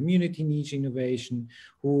involved in community niche innovation,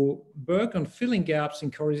 who work on filling gaps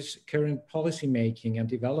in current policy making and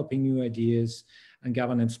developing new ideas and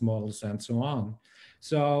governance models and so on.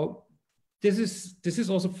 So this is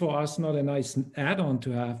also for us not a nice add-on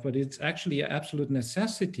to have, but it's actually an absolute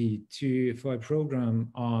necessity for a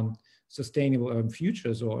program on sustainable urban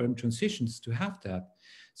futures or urban transitions to have that.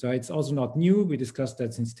 So it's also not new. We discussed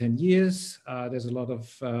that since 10 years. There's a lot of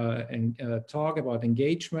talk about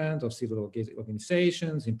engagement of civil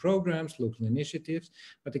organizations in programs, local initiatives.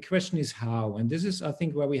 But the question is how, and this is, I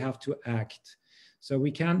think, where we have to act. So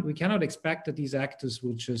we cannot expect that these actors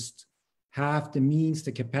will just have the means,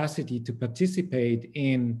 the capacity to participate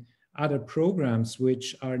in other programs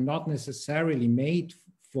which are not necessarily made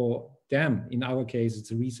for them. In our case,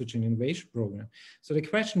 it's a research and innovation program. So the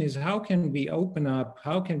question is, how can we open up,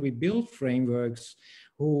 how can we build frameworks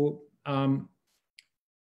who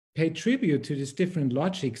pay tribute to these different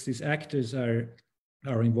logics these actors are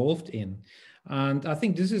involved in? And I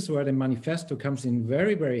think this is where the manifesto comes in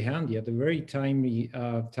very, very handy at a very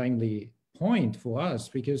timely point for us,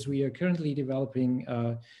 because we are currently developing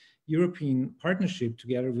a European partnership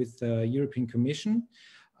together with the European Commission.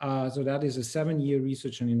 So that is a 7-year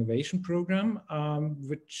research and innovation program,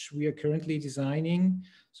 which we are currently designing.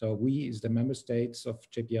 So we is the member states of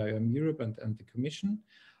JPIOM Europe and the Commission.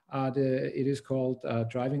 It is called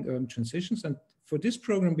Driving Urban Transitions. And for this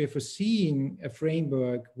program, we are foreseeing a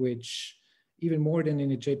framework which, even more than in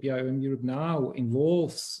the JPIOM Europe now,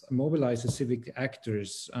 involves, mobilizes civic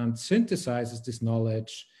actors and synthesizes this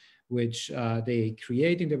knowledge which they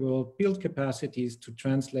create in the world, build capacities to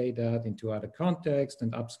translate that into other contexts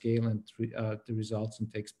and upscale and the results and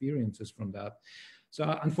the experiences from that.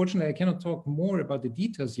 So unfortunately, I cannot talk more about the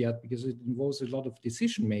details yet because it involves a lot of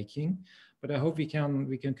decision making, but I hope we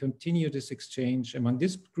can continue this exchange among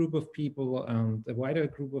this group of people and a wider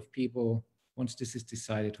group of people once this is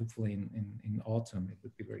decided, hopefully in autumn. It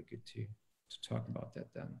would be very good to talk about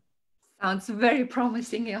that then. Sounds very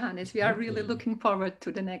promising, Johannes. We are really looking forward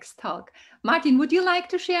to the next talk. Martin, would you like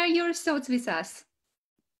to share your thoughts with us?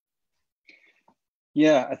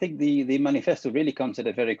 Yeah, I think the manifesto really comes at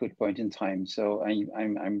a very good point in time. So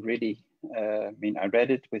I'm really, I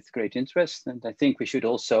read it with great interest, and I think we should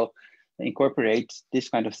also incorporate this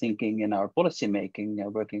kind of thinking in our policy making,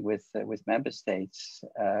 working with member states,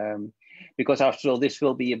 because after all, this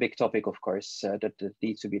will be a big topic, of course, that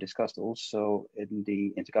needs to be discussed also in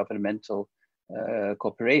the intergovernmental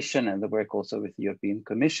cooperation and the work also with the European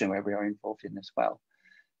Commission, where we are involved in as well.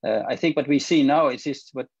 I think what we see now is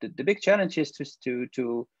just what the big challenge is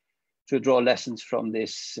to draw lessons from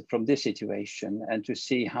this situation and to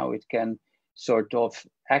see how it can sort of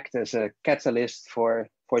act as a catalyst for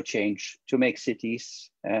change, to make cities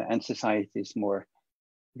and societies more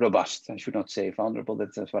robust. I should not say vulnerable,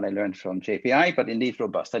 that's what I learned from JPI, but indeed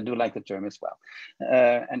robust. I do like the term as well.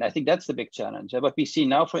 And I think that's the big challenge. What we see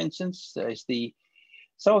now, for instance, is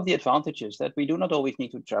some of the advantages that we do not always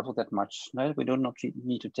need to travel that much. Right? We do not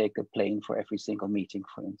need to take a plane for every single meeting,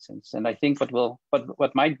 for instance. And I think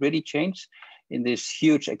what might really change in this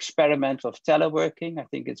huge experiment of teleworking, I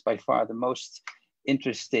think it's by far the most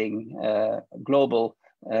interesting global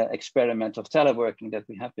experiment of teleworking that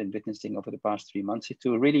we have been witnessing over the past 3 months, is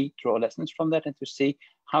to really draw lessons from that and to see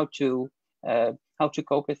how to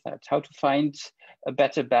cope with that, how to find a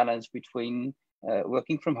better balance between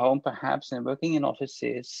working from home perhaps and working in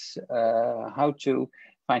offices, how to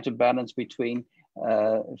find a balance between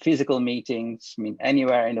physical meetings,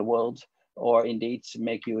 anywhere in the world, or indeed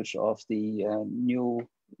make use of the new,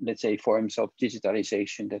 let's say, forms of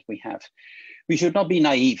digitalization that we have. We should not be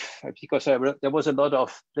naive, because there was a lot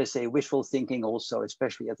of, let's say, wishful thinking also,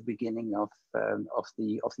 especially at the beginning of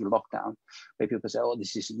the lockdown, where people say, "Oh,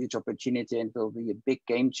 this is a huge opportunity and will be a big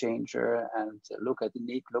game changer." And look at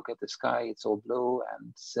the sky; it's all blue,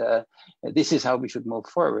 and this is how we should move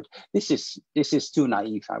forward. This is too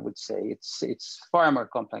naive, I would say. It's far more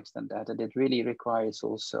complex than that, and it really requires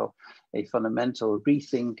also a fundamental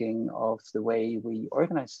rethinking of the way we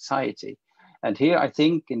organize society. And here, I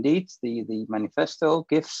think, indeed, the manifesto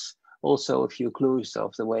gives also a few clues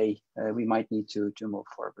of the way we might need to move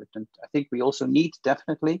forward. And I think we also need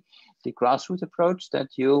definitely the grassroots approach that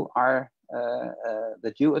you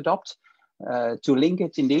adopt to link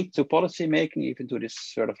it indeed to policy making, even to this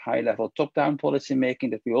sort of high-level top-down policy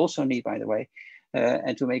making that we also need, by the way,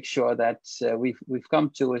 and to make sure that we've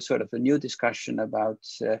come to a sort of a new discussion about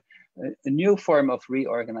a new form of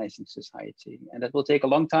reorganizing society. And that will take a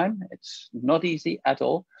long time. It's not easy at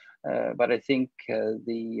all. But I think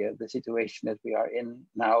the situation that we are in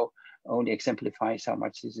now only exemplifies how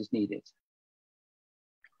much this is needed.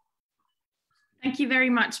 Thank you very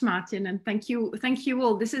much, Martin, and thank you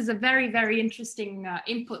all. This is a very, very interesting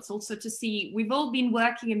inputs also to see. We've all been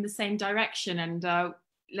working in the same direction, and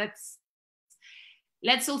let's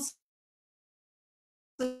also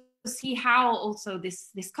see how also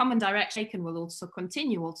this common direction will also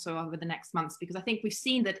continue also over the next months, because I think we've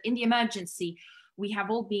seen that in the emergency, we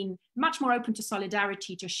have all been much more open to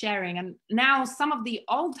solidarity, to sharing, and now some of the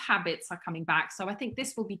old habits are coming back. So I think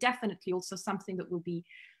this will be definitely also something that will be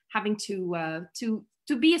having to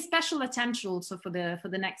be a special attention also for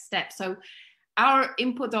the next step. So our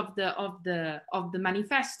input of the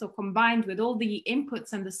manifesto, combined with all the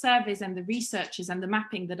inputs and the surveys and the researches and the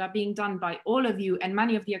mapping that are being done by all of you and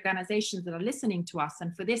many of the organizations that are listening to us.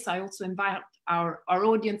 And for this, I also invite our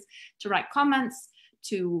audience to write comments,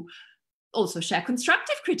 to also share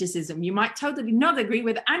constructive criticism. You might totally not agree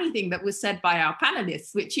with anything that was said by our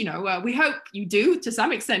panelists, which, you know, we hope you do to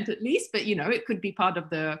some extent at least, but, you know, it could be part of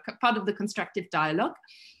the constructive dialogue.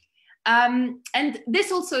 And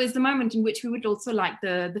this also is the moment in which we would also like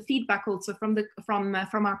the feedback also from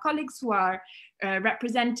our colleagues who are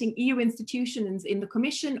representing EU institutions in the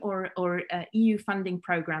Commission or EU funding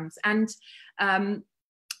programs. And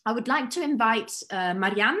I would like to invite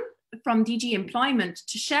Marjolein from DG Employment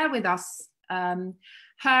to share with us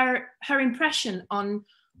her impression on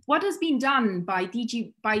what has been done by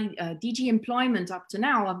DG Employment up to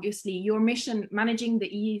now. Obviously, your mission managing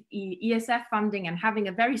the ESF funding and having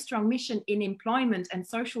a very strong mission in employment and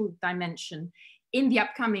social dimension in the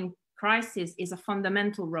upcoming crisis is a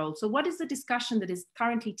fundamental role. So what is the discussion that is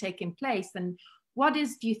currently taking place, and what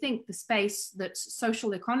is, do you think, the space that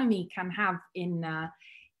social economy can have in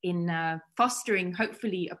fostering,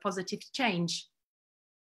 hopefully, a positive change?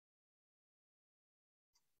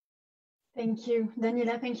 Thank you,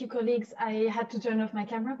 Daniela. Thank you, colleagues. I had to turn off my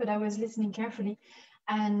camera, but I was listening carefully.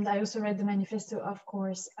 And I also read the manifesto, of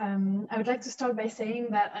course. I would like to start by saying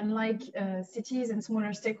that unlike cities and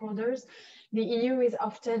smaller stakeholders, the EU is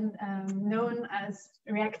often known as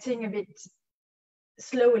reacting a bit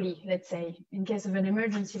slowly, let's say, in case of an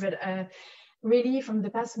emergency. But really, from the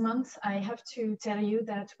past month, I have to tell you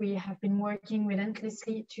that we have been working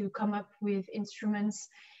relentlessly to come up with instruments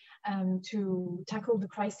to tackle the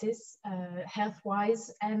crisis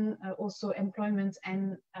health-wise and also employment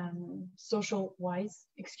and social-wise,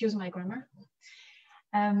 excuse my grammar.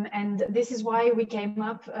 And this is why we came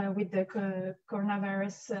up with the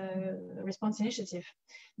coronavirus response initiative,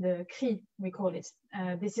 the CRI, we call it.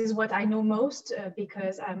 This is what I know most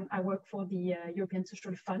because I work for the European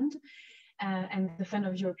Social Fund and the Fund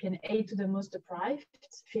of European Aid to the Most Deprived,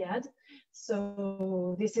 FEAD.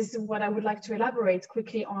 So this is what I would like to elaborate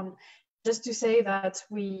quickly on, just to say that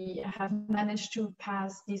we have managed to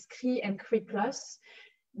pass this CRI and CRI Plus.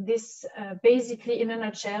 This basically, in a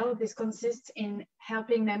nutshell, this consists in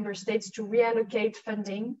helping member states to reallocate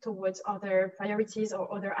funding towards other priorities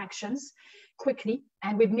or other actions quickly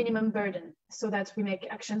and with minimum burden, so that we make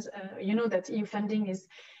actions. You know that EU funding is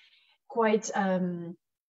quite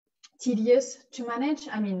tedious to manage.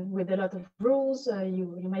 I mean, with a lot of rules,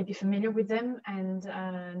 you might be familiar with them, and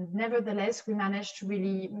nevertheless, we managed to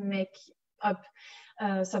really make up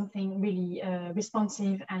something really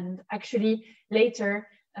responsive. And actually, later,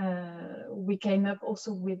 we came up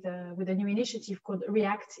also with a new initiative called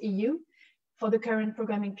React EU for the current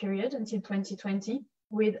programming period until 2020,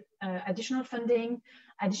 with additional funding,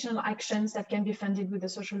 additional actions that can be funded with the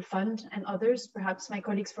social fund and others. Perhaps my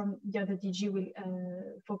colleagues from the other DG will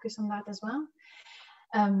focus on that as well.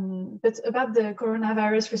 But about the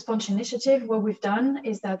coronavirus response initiative, what we've done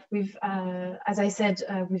is that we've, as I said,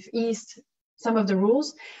 we've eased some of the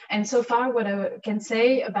rules. And so far, what I can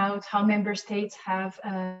say about how member states have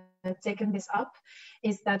taken this up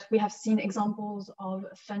is that we have seen examples of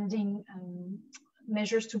funding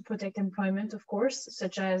measures to protect employment, of course,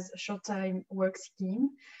 such as a short-time work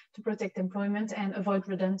scheme to protect employment and avoid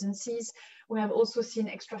redundancies. We have also seen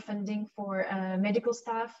extra funding for medical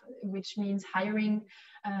staff, which means hiring,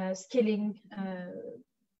 skilling,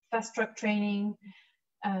 fast-track training,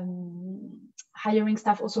 hiring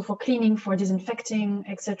staff also for cleaning, for disinfecting,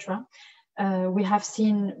 etc. We have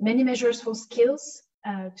seen many measures for skills,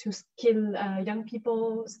 to skill young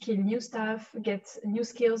people, skill new staff, get new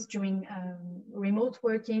skills during remote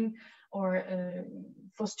working, or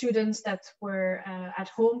for students that were at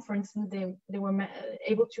home, for instance, they were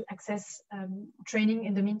able to access training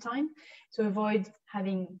in the meantime to avoid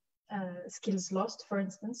having skills lost, for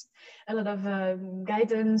instance. A lot of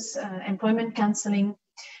guidance, employment counseling,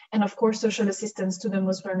 and of course, social assistance to the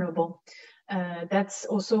most vulnerable. That's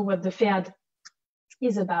also what the FEAD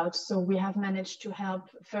is about. So we have managed to help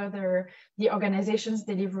further the organizations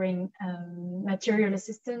delivering material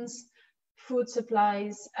assistance, food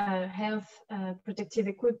supplies, health, protective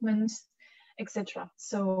equipment, etc.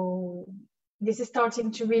 So this is starting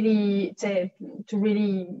to really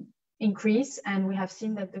increase, and we have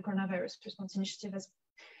seen that the coronavirus response initiative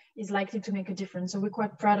is likely to make a difference. So we're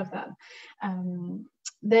quite proud of that.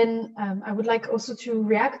 Then I would like also to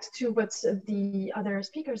react to what the other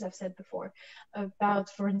speakers have said before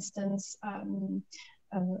about, for instance,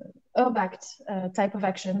 URBACT type of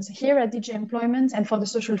actions. Here at DG Employment and for the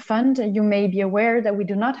Social Fund, you may be aware that we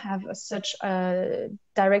do not have such a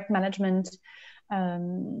direct management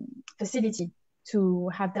facility to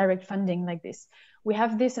have direct funding like this. We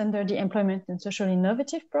have this under the Employment and Social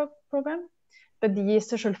Innovative Program, but the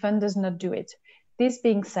Social Fund does not do it. This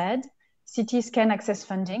being said, cities can access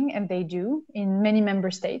funding, and they do in many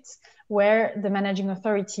member states, where the managing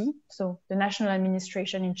authority, so the national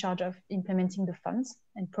administration in charge of implementing the funds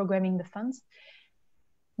and programming the funds,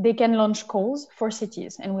 they can launch calls for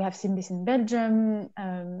cities. And we have seen this in Belgium,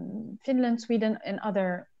 Finland, Sweden, and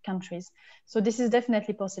other countries. So this is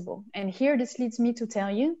definitely possible. And here, this leads me to tell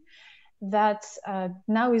you that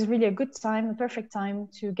now is really a good time, a perfect time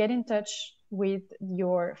to get in touch with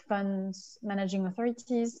your funds managing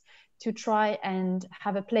authorities, to try and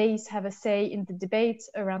have a place, have a say in the debate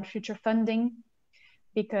around future funding,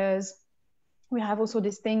 because we have also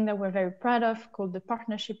this thing that we're very proud of called the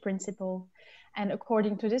partnership principle. And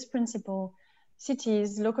according to this principle,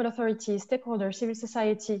 cities, local authorities, stakeholders, civil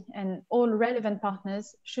society, and all relevant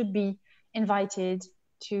partners should be invited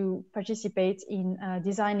to participate in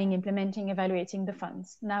designing, implementing, evaluating the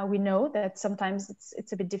funds. Now, we know that sometimes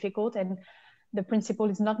it's a bit difficult, and the principle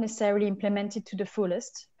is not necessarily implemented to the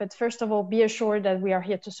fullest. But first of all, be assured that we are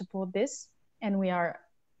here to support this, and we are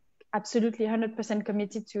absolutely 100%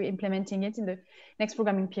 committed to implementing it in the next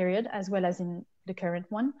programming period, as well as in the current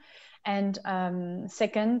one. And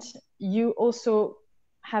second, you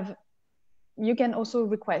can also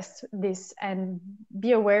request this, and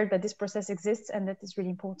be aware that this process exists, and that is really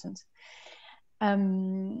important.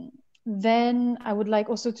 Then I would like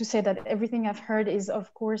also to say that everything I've heard is,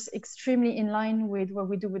 of course, extremely in line with what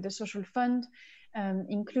we do with the social fund,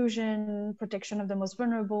 inclusion, protection of the most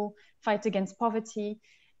vulnerable, fight against poverty,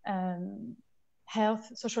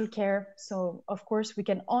 health, social care. So, of course, we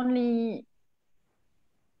can only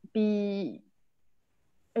be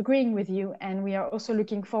agreeing with you, and we are also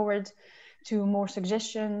looking forward to more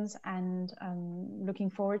suggestions, and looking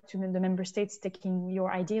forward to the member states taking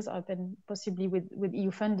your ideas up, and possibly with EU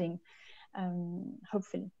funding,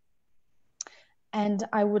 hopefully. And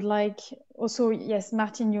I would like also, yes,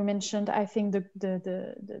 Martin, you mentioned, I think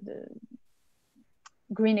the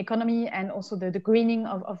green economy, and also the greening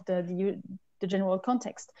of the general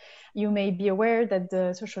context. You may be aware that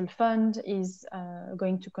the social fund is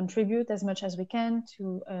going to contribute as much as we can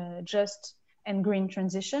to just and green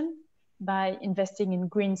transition by investing in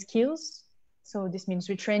green skills. So this means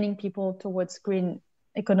retraining people towards green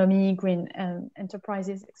economy, green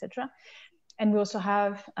enterprises, etc. And we also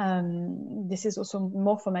have, this is also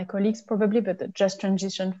more for my colleagues probably, but the Just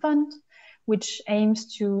Transition Fund, which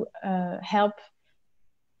aims to help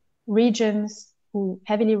regions who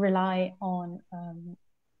heavily rely on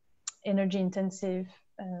energy intensive,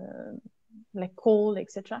 like coal,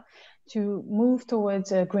 etc., to move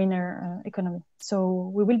towards a greener economy.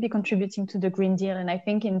 So we will be contributing to the Green Deal, and I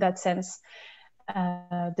think in that sense,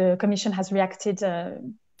 the Commission has reacted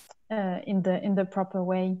in the proper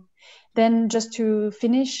way. Then, just to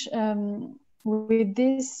finish with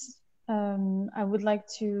this, I would like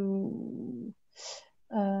to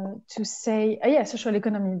say, yeah, social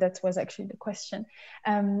economy, that was actually the question.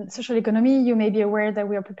 Social economy, you may be aware that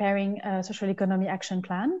we are preparing a social economy action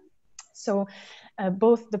plan. So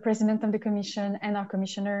both the President of the Commission and our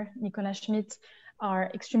Commissioner, Nicolas,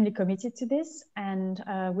 are extremely committed to this. And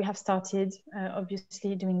we have started,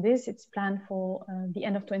 obviously, doing this. It's planned for the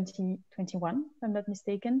end of 2021, if I'm not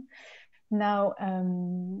mistaken. Now,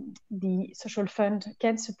 the social fund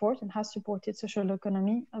can support and has supported social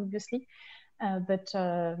economy, obviously. But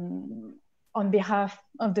on behalf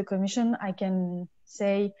of the Commission, I can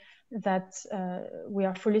say that we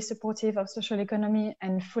are fully supportive of social economy,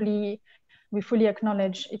 and we fully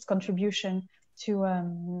acknowledge its contribution to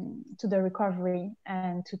the recovery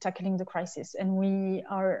and to tackling the crisis. And we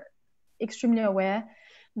are extremely aware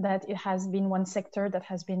that it has been one sector that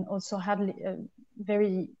has been also hardly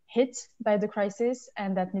very hit by the crisis,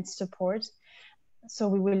 and that needs support. So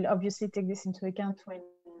we will obviously take this into account when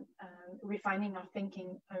refining our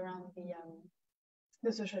thinking around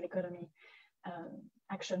the social economy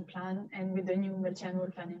action plan, and with the new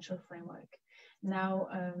multi-annual financial framework. Now,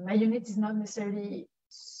 my unit is not necessarily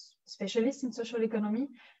specialist in social economy,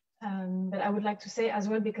 but I would like to say as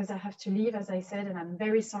well, because I have to leave, as I said, and I'm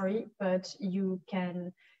very sorry, but you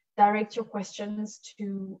can direct your questions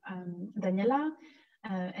to Daniela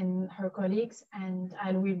and her colleagues, and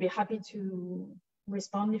I will be happy to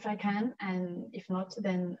respond if I can, and if not,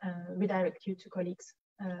 then redirect you to colleagues.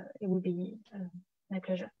 It will be my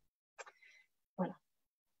pleasure. Voilà.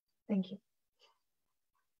 Thank you.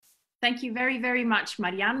 Thank you very, very much,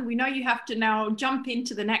 Marianne. We know you have to now jump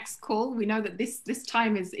into the next call. We know that this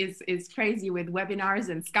time is crazy with webinars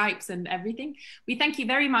and Skypes and everything. We thank you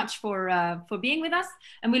very much for being with us,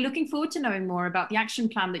 and we're looking forward to knowing more about the action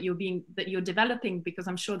plan that you're developing, because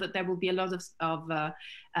I'm sure that there will be a lot of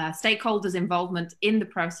stakeholders' involvement in the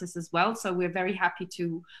process as well. So we're very happy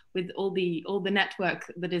to, with all the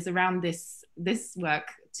network that is around this work,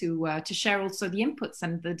 to share also the inputs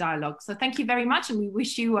and the dialogue. So thank you very much, and we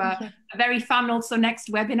wish you a very fun also next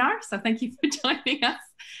webinar. So thank you for joining us,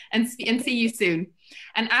 and see you soon.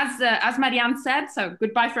 And as Marianne said, so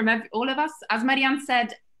goodbye from all of us. As Marianne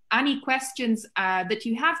said, any questions that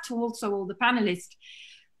you have to also all the panelists,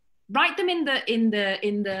 write them in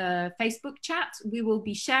the Facebook chat. We will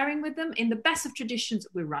be sharing with them. In the best of traditions,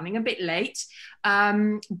 we're running a bit late,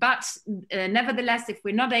 but nevertheless, if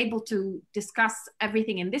we're not able to discuss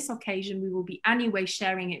everything in this occasion, we will be anyway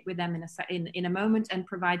sharing it with them in a moment and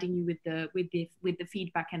providing you with the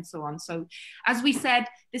feedback and so on. So, as we said,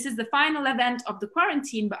 this is the final event of the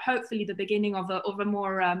quarantine, but hopefully the beginning of a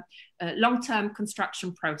more long-term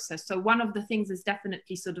construction process. So one of the things is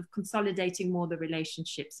definitely sort of consolidating more the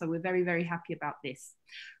relationship. So we're very, very happy about this.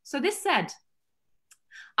 So this said,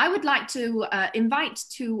 I would like to invite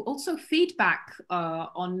to also feedback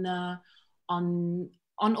on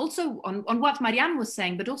what Marianne was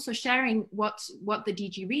saying, but also sharing what the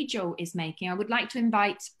DG Regio is making. I would like to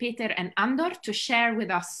invite Peter and Andor to share with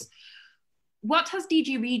us what has been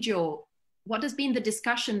the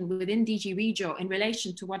discussion within DG Regio in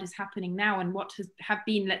relation to what is happening now, and what have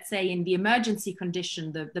been, let's say, in the emergency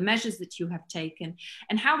condition, the measures that you have taken,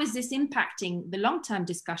 and how is this impacting the long-term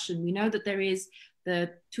discussion? We know that there is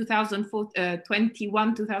the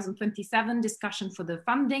 2021-2027 discussion for the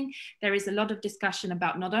funding. There is a lot of discussion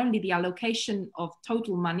about not only the allocation of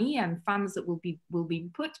total money and funds that will be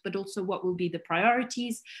put, but also what will be the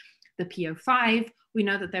priorities, the PO5. We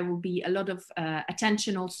know that there will be a lot of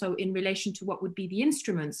attention also in relation to what would be the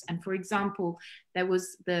instruments. And for example, there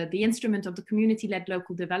was the instrument of the community-led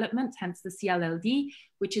local development, hence the CLLD,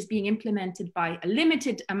 which is being implemented by a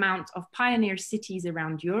limited amount of pioneer cities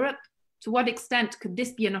around Europe. To what extent could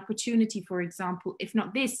this be an opportunity, for example, if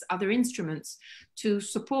not this, other instruments, to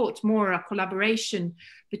support more a collaboration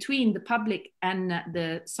between the public and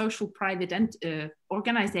the social private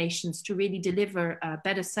organizations to really deliver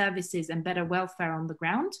better services and better welfare on the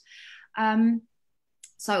ground?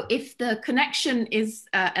 So if the connection is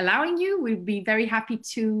allowing you, we'd be very happy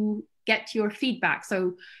to get your feedback.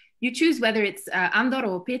 So you choose whether it's Andor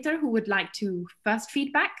or Peter who would like to first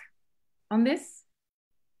feedback on this.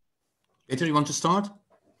 Peter, you want to start?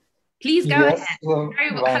 Please go ahead. Hello.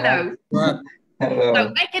 Hello.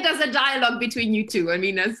 So make it as a dialogue between you two. I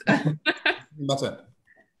mean, as Better.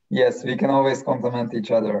 Yes, we can always complement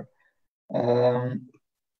each other.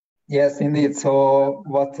 Yes, indeed. So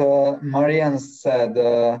what Marianne said,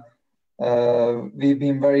 we've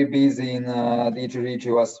been very busy in DG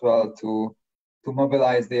Regio as well to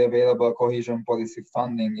mobilize the available cohesion policy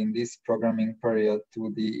funding in this programming period to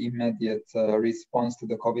the immediate response to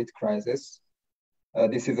the COVID crisis.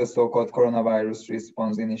 This is a so-called coronavirus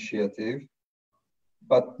response initiative.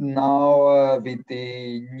 But now with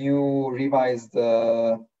the new revised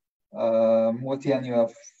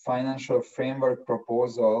multi-annual financial framework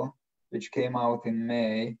proposal, which came out in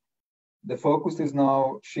May, the focus is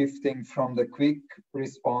now shifting from the quick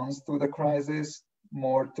response to the crisis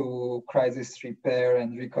more to crisis repair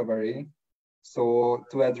and recovery, so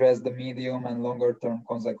to address the medium and longer term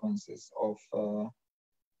consequences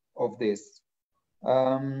of this.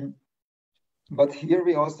 But here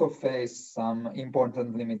we also face some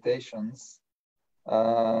important limitations,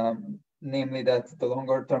 namely that the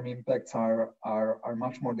longer term impacts are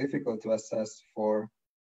much more difficult to assess for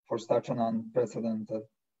such an unprecedented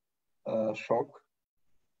shock.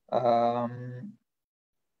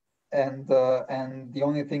 And the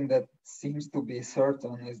only thing that seems to be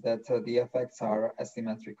certain is that the effects are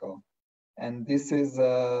asymmetrical. And this is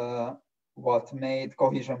what made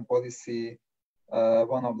cohesion policy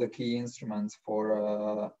one of the key instruments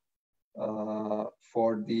for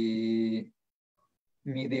the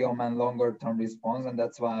medium and longer term response. And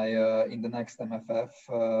that's why in the next MFF,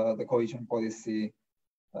 the cohesion policy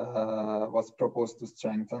was proposed to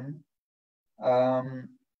strengthen.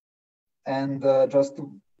 Just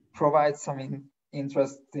to provide some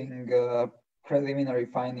interesting preliminary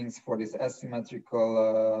findings for this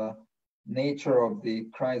asymmetrical nature of the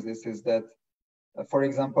crisis is that, for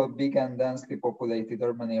example, big and densely populated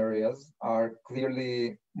urban areas are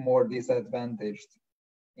clearly more disadvantaged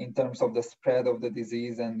in terms of the spread of the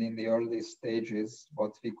disease and in the early stages,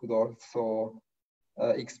 what we could also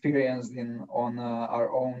experience on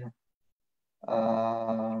our own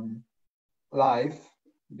life,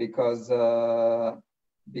 because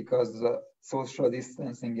social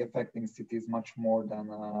distancing affecting cities much more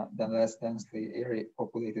than less densely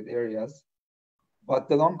populated areas. But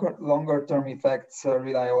the longer term effects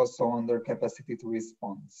rely also on their capacity to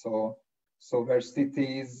respond. So where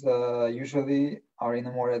cities usually are in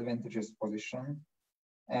a more advantageous position,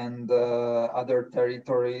 and other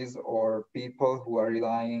territories or people who are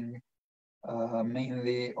relying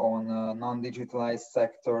mainly on non-digitalized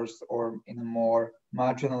sectors or in a more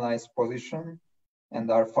marginalized position and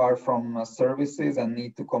are far from services and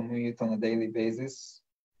need to commute on a daily basis,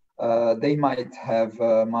 they might have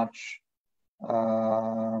much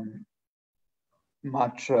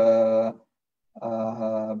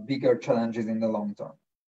bigger challenges in the long term.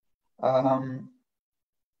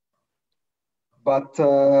 But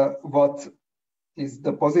what is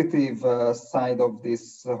the positive side of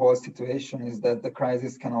this whole situation is that the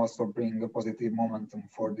crisis can also bring a positive momentum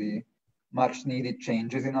for the much needed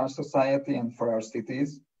changes in our society and for our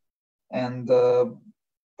cities. And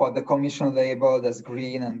for the Commission labeled as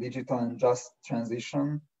green and digital and just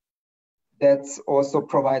transition, that also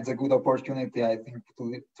provides a good opportunity, I think,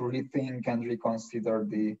 to rethink and reconsider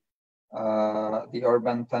the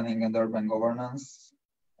urban planning and urban governance.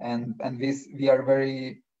 And we are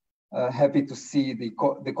very happy to see the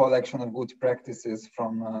collection of good practices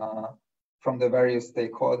from the various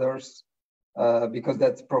stakeholders, because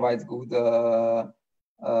that provides good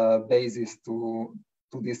basis to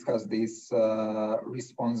discuss these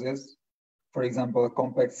responses. For example,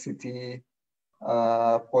 compact city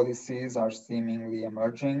policies are seemingly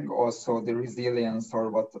emerging. Also, the resilience, or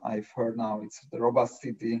what I've heard now, it's the robust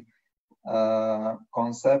city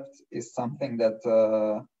concept, is something that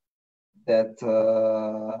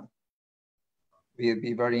will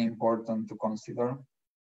be very important to consider.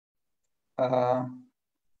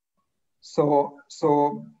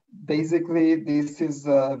 So basically, this is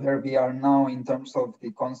where we are now in terms of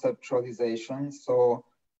the conceptualization. So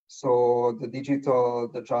the digital,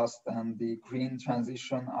 the just, and the green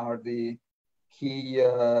transition are the key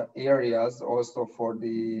areas also for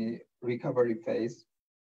the recovery phase.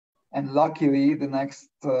 And luckily, the next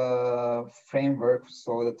framework,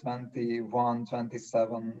 so the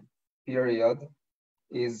 21-27 period,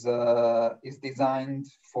 is designed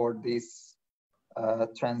for this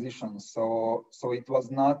transition. So it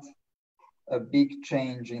was not a big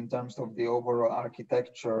change in terms of the overall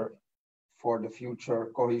architecture for the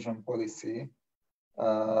future cohesion policy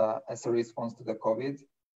as a response to the COVID,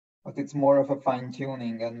 but it's more of a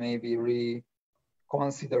fine-tuning and maybe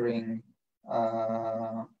reconsidering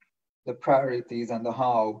the priorities and the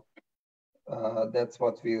how. That's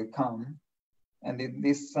what will come. And in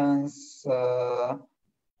this sense,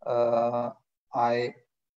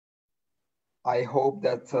 I hope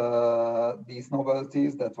that these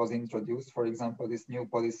novelties that was introduced, for example, this new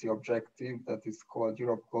policy objective that is called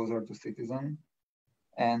Europe Closer to Citizen,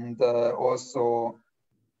 and also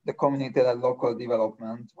the community and local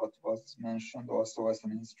development, what was mentioned also as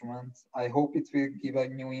an instrument, I hope it will give a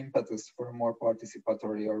new impetus for more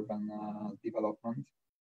participatory urban development.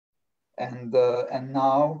 And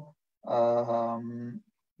now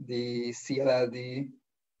the CLLD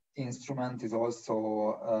instrument is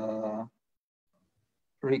also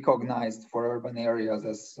recognized for urban areas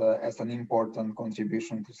as an important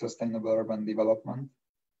contribution to sustainable urban development.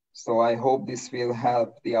 So I hope this will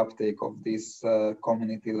help the uptake of this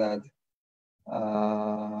community-led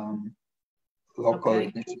local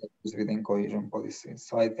initiatives within cohesion policy.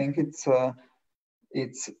 So I think it's a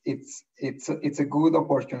good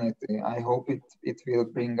opportunity. I hope it will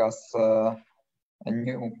bring us a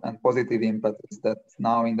new and positive impetus that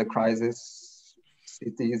now in the crisis,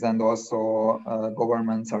 cities and also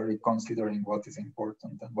governments are reconsidering what is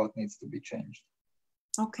important and what needs to be changed.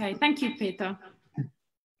 Okay, thank you, Peter.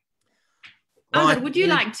 Ander, would you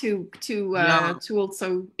like to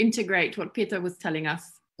also integrate what Peter was telling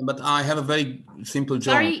us? But I have a very simple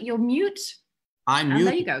job. Sorry, you're mute. I'm mute.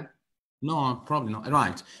 There you go. No, probably not.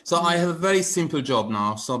 Right. So I have a very simple job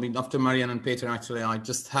now. So after Marjolein and Peter, actually, I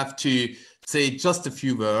just have to say just a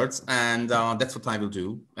few words, and that's what I will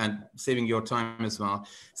do, and saving your time as well.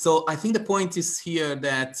 So I think the point is here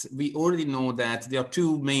that we already know that there are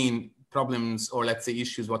two main problems, or let's say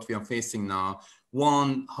issues, what we are facing now.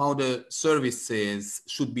 One, how the services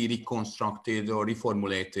should be reconstructed or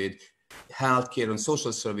reformulated, healthcare and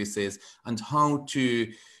social services, and how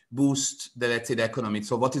to boost the, let's say, the economy.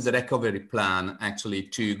 So what is the recovery plan actually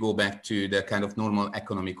to go back to the kind of normal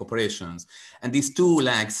economic operations? And these two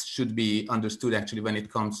legs should be understood actually when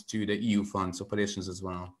it comes to the EU funds operations as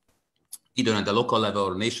well. either at the local level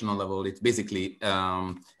or national level. It's basically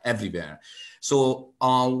everywhere. So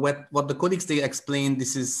what the colleagues, they explained,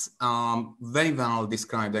 this is very well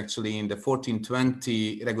described actually in the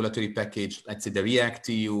 1420 regulatory package, let's say the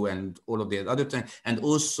REACT-EU and all of the other things. And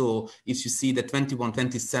also, if you see the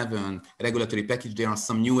 2127 regulatory package, there are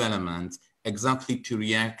some new elements exactly to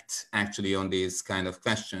react actually on these kind of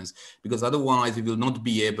questions, because otherwise we will not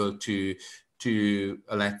be able to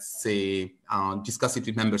let's say, discuss it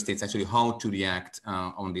with member states actually how to react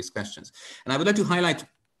on these questions. And I would like to highlight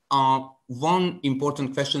one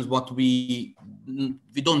important question, what we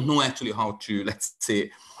don't know actually how to, let's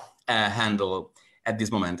say, handle at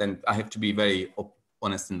this moment. And I have to be very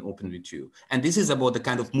honest and open with you. And this is about the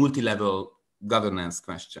kind of multi-level governance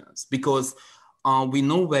questions, because we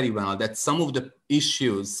know very well that some of the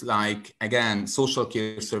issues like, again, social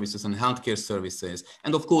care services and healthcare services,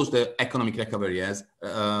 and of course the economic recovery as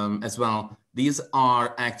well, these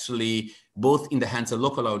are actually both in the hands of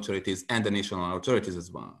local authorities and the national authorities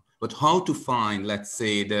as well. But how to find, let's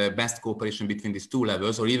say, the best cooperation between these two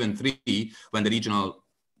levels, or even three, when the regional,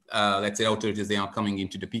 let's say, authorities, they are coming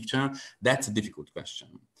into the picture, that's a difficult question.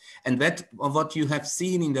 And that what you have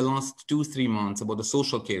seen in the last 2-3 months about the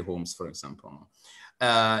social care homes, for example,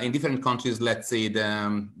 in different countries, let's say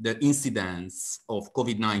the incidence of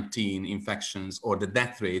COVID-19 infections or the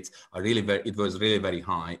death rates are really it was really very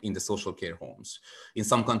high in the social care homes. In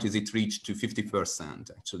some countries, it reached to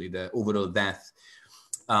 50%, actually, the overall death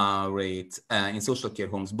rate in social care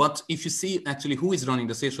homes. But if you see actually who is running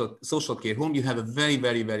the social care home, you have a very,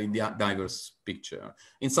 very, very diverse picture.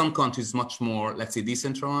 In some countries, much more, let's say,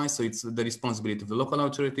 decentralized. So it's the responsibility of the local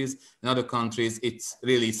authorities. In other countries, it's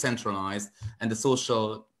really centralized, and the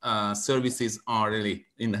social services are really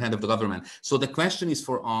in the hand of the government. So the question is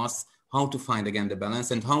for us, how to find again the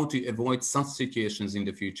balance and how to avoid such situations in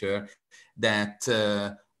the future that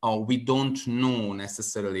we don't know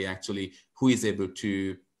necessarily actually who is able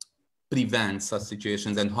to prevent such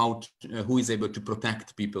situations and who is able to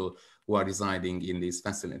protect people who are residing in these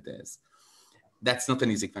facilities. That's not an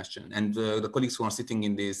easy question. And the colleagues who are sitting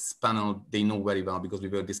in this panel, they know very well, because we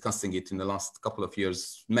were discussing it in the last couple of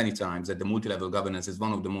years many times, that the multi-level governance is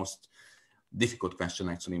one of the most difficult questions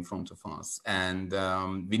actually in front of us. And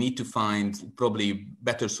we need to find probably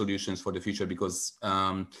better solutions for the future, because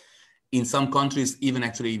in some countries, even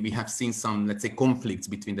actually, we have seen some, let's say, conflicts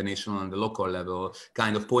between the national and the local level,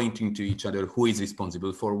 kind of pointing to each other, who is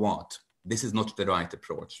responsible for what. This is not the right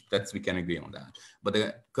approach. We can agree on that. But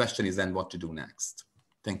the question is then what to do next.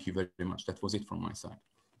 Thank you very much. That was it from my side.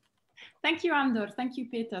 Thank you, Andor. Thank you,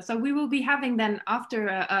 Peter. So we will be having then, after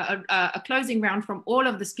a closing round from all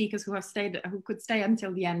of the speakers who have stayed, who could stay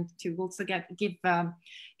until the end, to also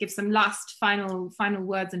give some last final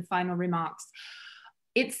words and final remarks.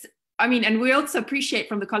 And we also appreciate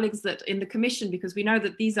from the colleagues that in the Commission, because we know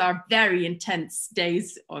that these are very intense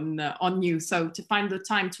days on you. So to find the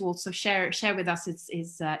time to also share with us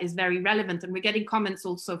is very relevant. And we're getting comments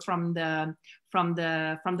also from the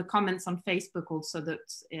comments on Facebook also, that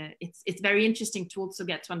it's very interesting to also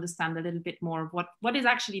get to understand a little bit more of what is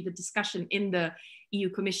actually the discussion in the EU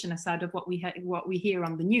Commission, aside of what we hear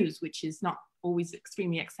on the news, which is not always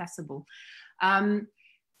extremely accessible.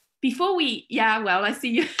 Before we, I see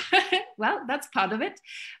you. Well, that's part of it.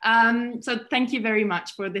 So thank you very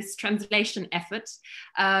much for this translation effort.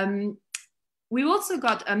 We also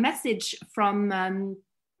got a message from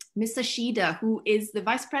Mr. Schieder, who is the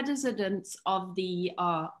Vice President of the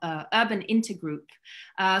Urban Intergroup.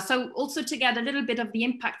 So also to get a little bit of the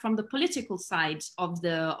impact from the political side of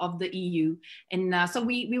the EU. And so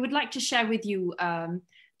we would like to share with you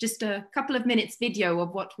just a couple of minutes video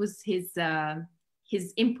of what was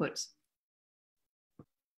his input.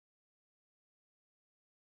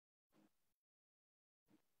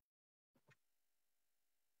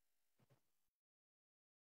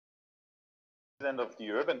 Of the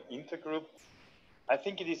Urban Intergroup, I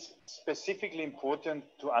think it is specifically important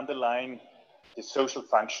to underline the social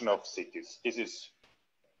function of cities. This is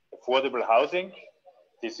affordable housing,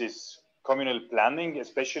 this is communal planning,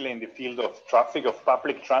 especially in the field of traffic, of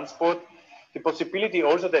public transport. The possibility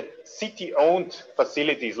also that city-owned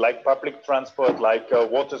facilities like public transport, like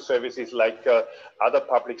water services, like other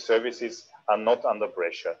public services are not under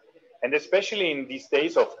pressure. And especially in these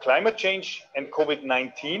days of climate change and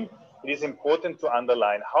COVID-19, it is important to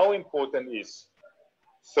underline how important is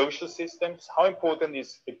social systems, how important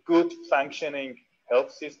is a good functioning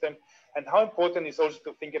health system, and how important is also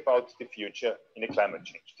to think about the future in a climate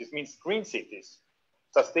change. This means green cities,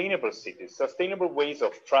 sustainable ways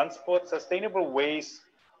of transport, sustainable ways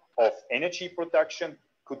of energy production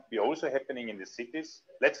could be also happening in the cities.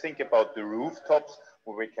 Let's think about the rooftops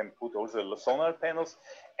where we can put also solar panels,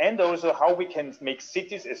 and also how we can make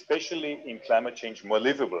cities, especially in climate change, more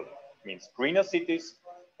livable. Means greener cities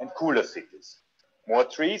and cooler cities. More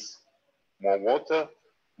trees, more water,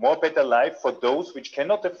 more better life for those which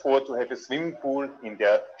cannot afford to have a swimming pool in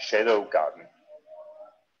their shadow garden.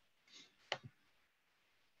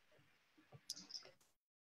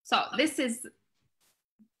 So this is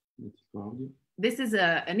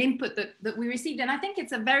an input that we received, and I think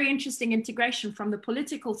it's a very interesting integration from the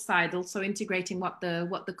political side, also integrating what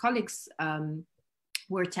the colleagues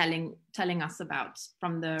were telling us about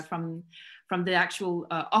from the actual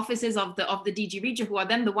offices of the DG Regio, who are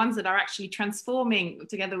then the ones that are actually transforming,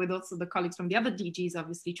 together with also the colleagues from the other DGs,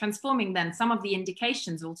 obviously transforming then some of the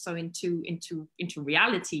indications also into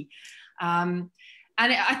reality.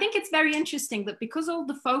 And I think it's very interesting that because all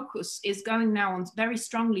the focus is going now on very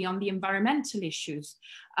strongly on the environmental issues,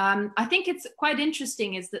 I think it's quite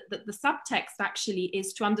interesting is that the subtext actually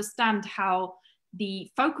is to understand how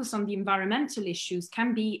the focus on the environmental issues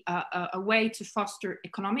can be a way to foster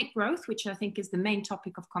economic growth, which I think is the main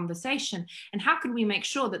topic of conversation. And how can we make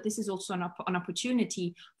sure that this is also an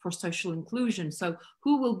opportunity for social inclusion? So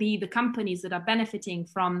who will be the companies that are benefiting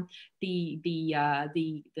from the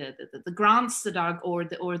grants that are,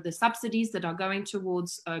 or the subsidies that are going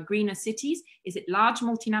towards greener cities? Is it large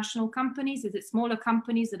multinational companies? Is it smaller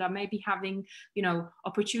companies that are maybe having,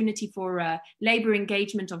 opportunity for labor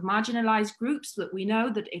engagement of marginalized groups? That we know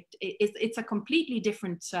that it's a completely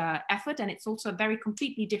different effort, and it's also a very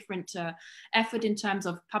completely different effort in terms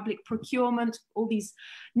of public procurement, all these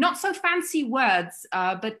not so fancy words,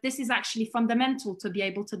 but this is actually fundamental to be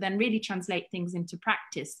able to then really translate things into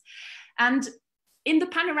practice. And in the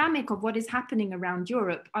panoramic of what is happening around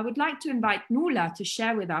Europe, I would like to invite Nicolas to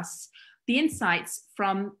share with us the insights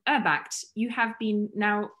from Urbact. You have been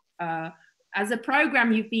now, as a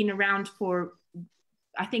program, you've been around for,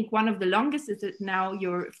 I think, one of the longest. Is it now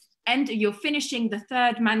you're finishing the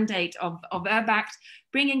third mandate of Urbact,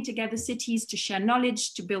 bringing together cities to share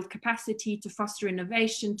knowledge, to build capacity, to foster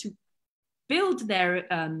innovation, to build their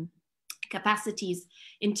capacities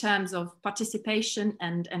in terms of participation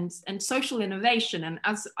and social innovation. And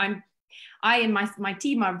as I and my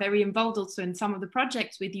team are very involved also in some of the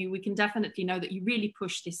projects with you, we can definitely know that you really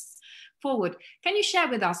push this forward. Can you share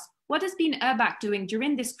with us what has been Urbact doing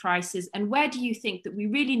during this crisis, and where do you think that we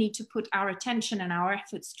really need to put our attention and our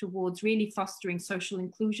efforts towards really fostering social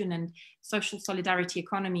inclusion and social solidarity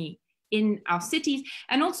economy in our cities?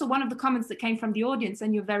 And also one of the comments that came from the audience,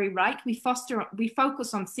 and you're very right, we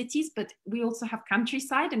focus on cities, but we also have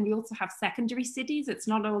countryside and we also have secondary cities. It's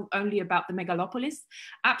not only about the megalopolis.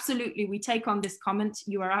 Absolutely, we take on this comment.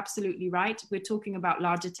 You are absolutely right. We're talking about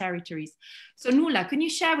larger territories. So Nicolas, can you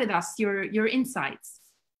share with us your insights?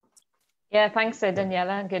 Yeah, thanks,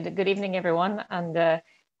 Daniela. Good evening, everyone. And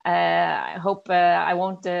I hope I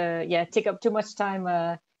won't take up too much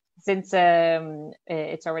time since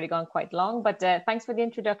it's already gone quite long. But thanks for the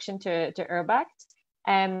introduction to Urbact.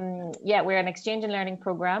 We're an exchange and learning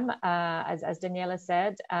program, as Daniela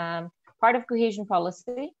said, part of cohesion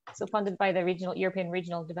policy, so funded by the European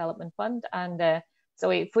Regional Development Fund. And so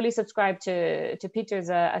we fully subscribe to Peter's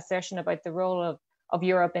assertion about the role of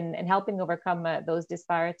Europe in helping overcome those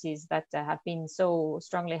disparities that have been so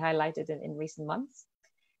strongly highlighted in recent months.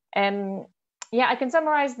 I can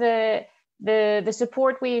summarize the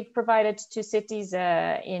support we've provided to cities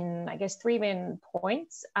in, I guess, 3 main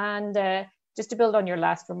points. And just to build on your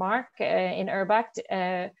last remark, in Urbact,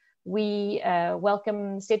 we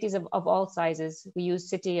welcome cities of all sizes. We use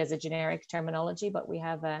city as a generic terminology, but we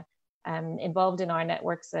have involved in our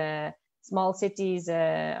networks small cities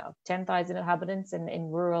of 10,000 inhabitants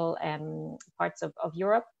in rural parts of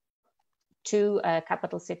Europe, to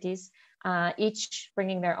capital cities, each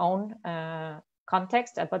bringing their own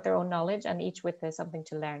context, but their own knowledge, and each with something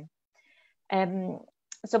to learn.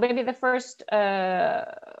 So maybe the first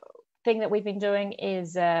thing that we've been doing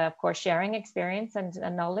is, of course, sharing experience and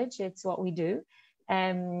knowledge. It's what we do.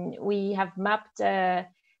 We have mapped the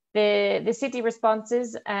city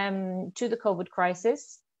responses to the COVID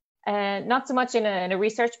crisis, not so much in a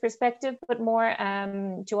research perspective, but more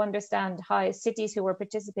to understand how cities who were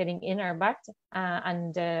participating in Urbact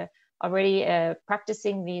and already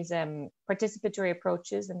practicing these participatory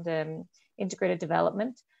approaches and integrated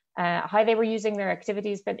development, how they were using their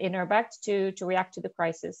activities in Urbact to react to the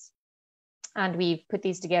crisis. And we've put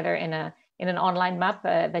these together in an online map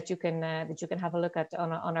that you can have a look at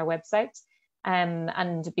on our website.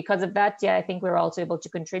 And because of that, I think we're also able to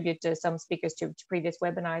contribute to some speakers to previous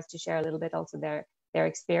webinars to share a little bit also their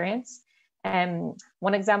experience.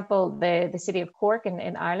 One example, the city of Cork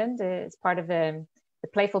in Ireland is part of the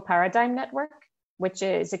Playful Paradigm Network, which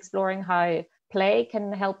is exploring how play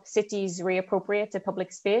can help cities reappropriate the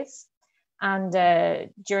public space. And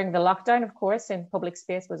during the lockdown, of course, in public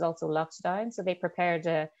space was also locked down. So they prepared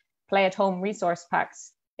play-at-home resource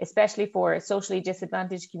packs, especially for socially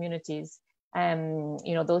disadvantaged communities.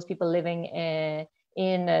 Those people living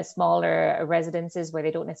in smaller residences where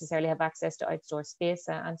they don't necessarily have access to outdoor space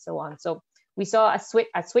and so on. So we saw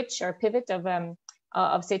a switch or pivot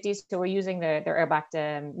of cities who were using their air-backed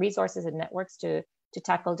resources and networks to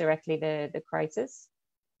tackle directly the crisis.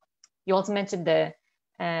 You also mentioned the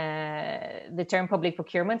term public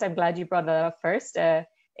procurement. I'm glad you brought that up first.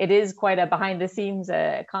 It is quite a behind-the-scenes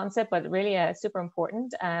concept, but really super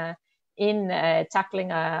important in tackling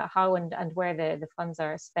how and where the funds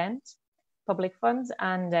are spent, public funds.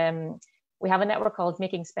 And we have a network called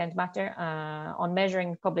Making Spend Matter on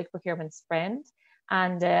measuring public procurement spend.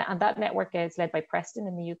 And that network is led by Preston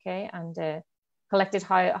in the UK and collected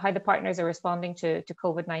how the partners are responding to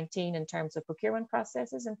COVID-19 in terms of procurement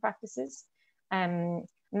processes and practices. And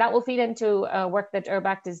that will feed into work that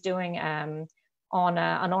Urbact is doing on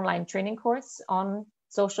an online training course on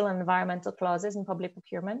social and environmental clauses in public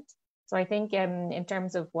procurement. So I think in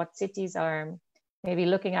terms of what cities are maybe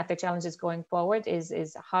looking at their challenges going forward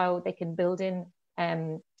is how they can build in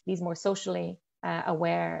these more socially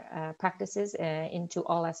aware practices into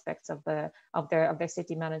all aspects of their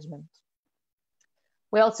city management.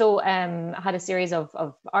 We also had a series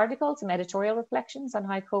of articles and editorial reflections on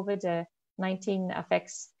how COVID-19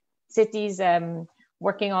 affects cities,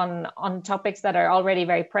 working on topics that are already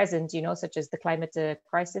very present, such as the climate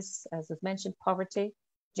crisis, as was mentioned, poverty,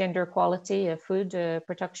 gender equality, food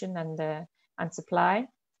production and supply.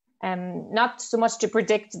 Not so much to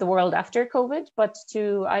predict the world after COVID, but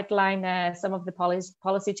to outline some of the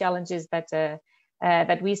policy challenges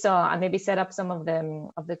that we saw and maybe set up some of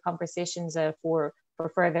the conversations for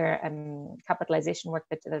further capitalization work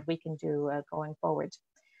that we can do going forward.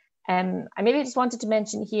 I maybe just wanted to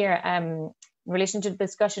mention here in relation to the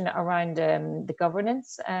discussion around the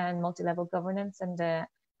governance and multi-level governance and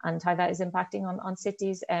how that is impacting on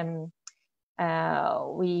cities.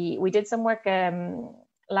 We did some work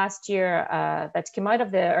last year that came out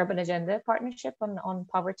of the Urban Agenda Partnership on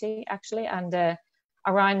poverty, actually, and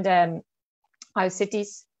around how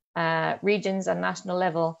cities, regions and national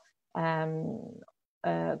level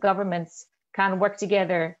governments can work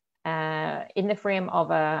together in the frame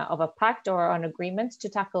of a pact or an agreement to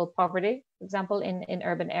tackle poverty, for example, in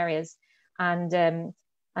urban areas. And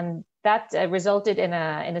that resulted in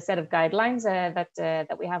a set of guidelines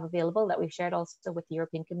that we have available, that we've shared also with the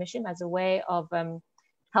European Commission as a way of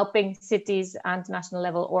helping cities and national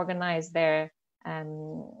level organize their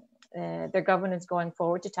governance going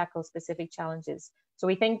forward to tackle specific challenges. So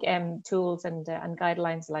we think tools and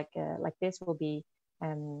guidelines like this will be,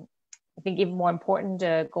 I think, even more important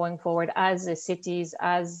going forward as cities,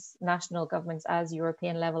 as national governments, as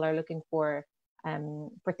European level are looking for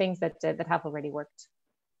things that have already worked.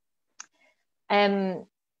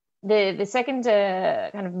 The second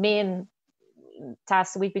kind of main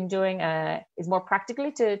task we've been doing is more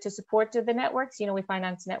practically to support the networks. We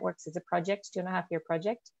finance networks as a project, 2.5-year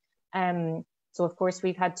project. So of course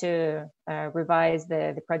we've had to revise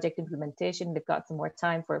the project implementation. They've got some more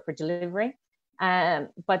time for delivery.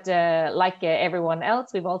 But like everyone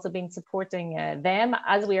else, we've also been supporting them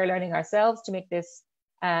as we are learning ourselves to make this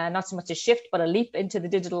not so much a shift, but a leap into the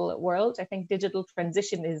digital world. I think digital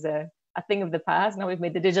transition is a thing of the past. Now we've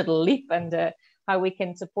made the digital leap, and how we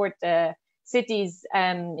can support cities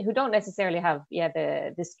who don't necessarily have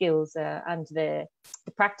the skills and the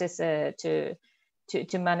practice to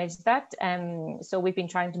manage that. So we've been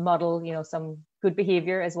trying to model some good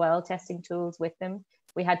behavior as well, testing tools with them.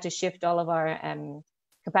 We had to shift all of our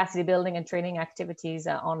capacity building and training activities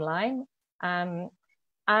online. So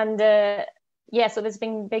there's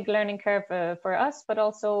been a big learning curve for us, but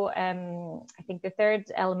also I think the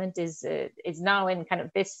third element is now in kind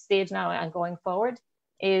of this stage now and going forward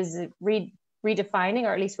is redefining,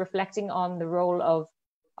 or at least reflecting on the role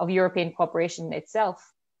of European cooperation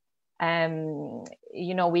itself.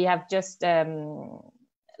 We have just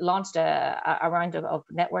launched a round of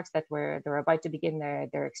networks that they're about to begin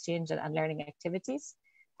their exchange and learning activities.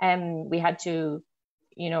 We had to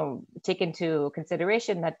take into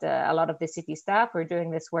consideration that a lot of the city staff who are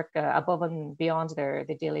doing this work above and beyond their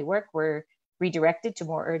daily work were redirected to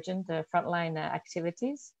more urgent frontline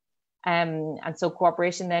activities. And so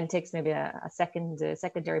cooperation then takes maybe a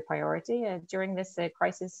secondary priority during this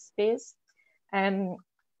crisis phase.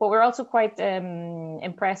 But we're also quite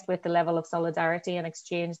impressed with the level of solidarity and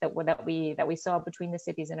exchange that we saw between the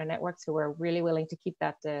cities and our networks, who were really willing to keep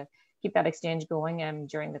that exchange going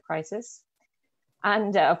during the crisis.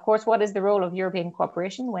 And of course, what is the role of European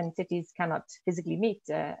cooperation when cities cannot physically meet?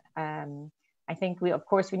 I think we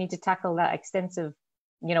need to tackle that extensive,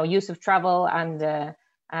 use of travel, and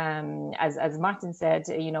as Martin said,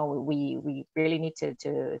 we really need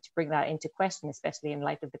to bring that into question, especially in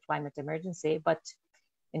light of the climate emergency. But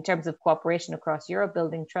in terms of cooperation across Europe,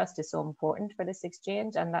 building trust is so important for this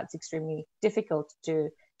exchange, and that's extremely difficult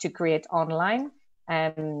to create online.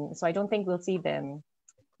 So I don't think we'll see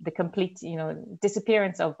the complete,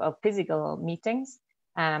 disappearance of physical meetings.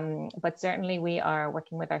 But certainly we are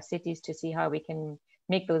working with our cities to see how we can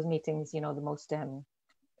make those meetings, the most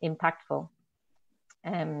impactful.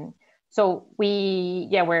 So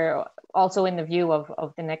we're also in the view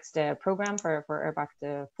of the next program for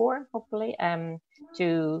Urbact 4, hopefully,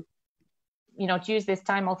 to use this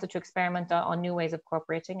time also to experiment on new ways of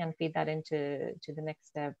cooperating and feed that into the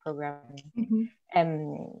next program.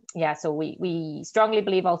 So we strongly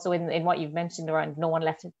believe also in what you've mentioned around no one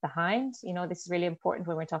left behind. This is really important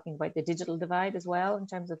when we're talking about the digital divide as well in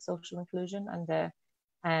terms of social inclusion,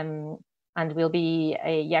 and we'll be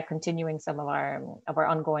continuing some of our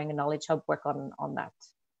ongoing knowledge hub work on that.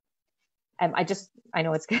 I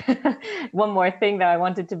know it's one more thing that I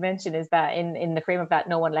wanted to mention is that in the frame of that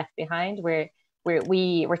no one left behind, we're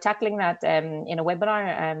tackling that in a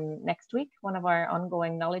webinar next week. One of our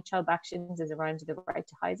ongoing knowledge hub actions is around the right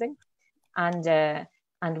to housing,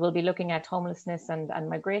 and we'll be looking at homelessness and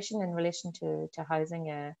migration in relation to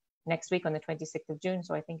housing next week on the 26th of June.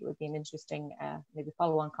 So I think it would be an interesting maybe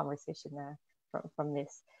follow-on conversation from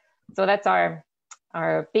this. So that's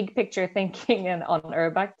our big picture thinking on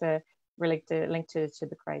Urbact linked to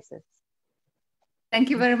the crisis.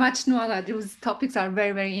 Thank you very much, Noala. Those topics are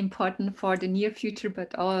very, very important for the near future,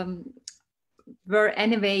 but were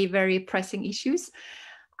anyway very pressing issues.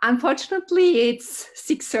 Unfortunately, it's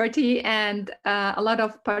 6:30 and a lot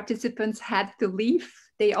of participants had to leave.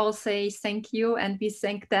 They all say thank you, and we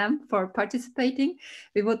thank them for participating.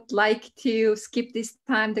 We would like to skip this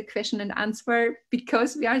time the question and answer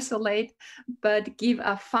because we are so late, but give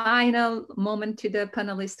a final moment to the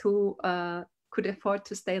panelists who could afford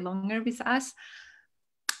to stay longer with us.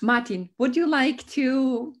 Martin, would you like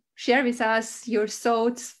to share with us your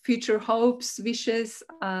thoughts, future hopes, wishes,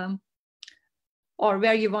 or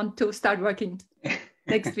where you want to start working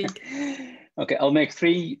next week? Okay, I'll make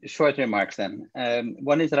 3 short remarks then.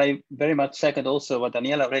 One is that I very much second also what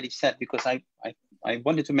Daniela already said, because I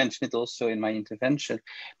wanted to mention it also in my intervention,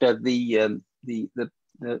 that the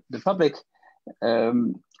public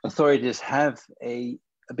authorities have a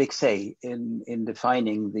big say in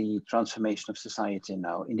defining the transformation of society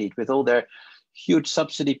now, indeed, with all their huge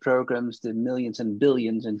subsidy programs, the millions and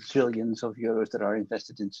billions and trillions of euros that are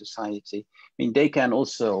invested in society. I mean, they can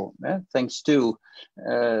also, thanks to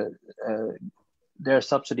their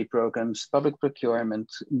subsidy programs, public procurement,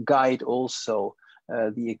 guide also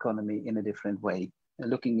the economy in a different way,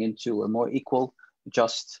 looking into a more equal,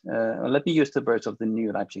 just, let me use the words of the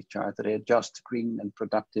new Leipzig Charter, just, green and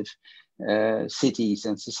productive cities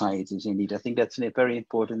and societies, indeed. I think that's very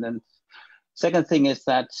important. And second thing is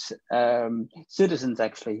that citizens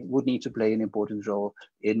actually would need to play an important role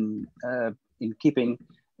in keeping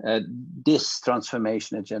this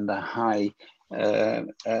transformation agenda high,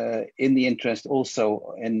 in the interest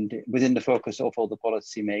also and within the focus of all the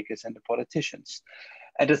policymakers and the politicians.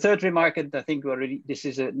 And the third remark, and I think this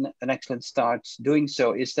is an excellent start doing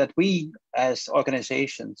so, is that we as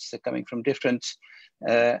organizations coming from different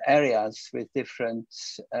areas with different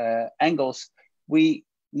angles, we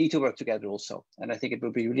need to work together also. And I think it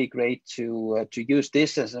would be really great to use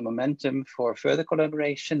this as a momentum for further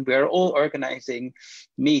collaboration. We are all organizing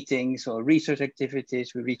meetings or research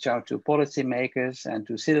activities. We reach out to policymakers and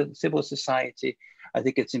to civil society. I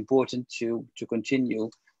think it's important to continue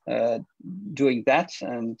doing that.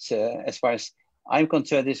 And as far as I'm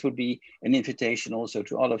concerned, this would be an invitation also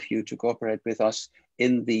to all of you to cooperate with us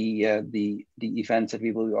in the events that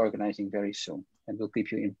we will be organizing very soon. And we'll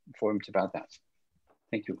keep you informed about that.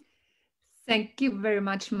 Thank you. Thank you very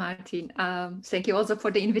much, Martin. Thank you also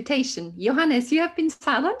for the invitation. Johannes, you have been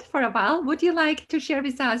silent for a while. Would you like to share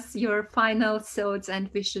with us your final thoughts and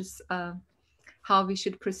wishes, how we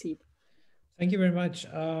should proceed? Thank you very much.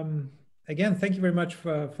 Again, thank you very much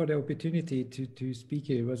for the opportunity to speak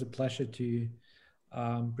here. It was a pleasure to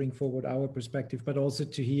bring forward our perspective, but also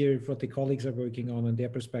to hear what the colleagues are working on and their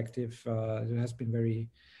perspective. It has been very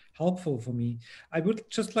helpful for me. I would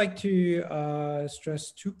just like to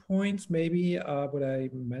stress 2 points, maybe what I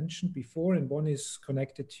mentioned before, and one is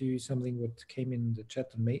connected to something what came in the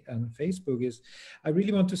chat on Facebook. Is I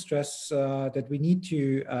really want to stress that we need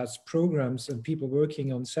to, as programs and people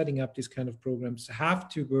working on setting up these kind of programs, have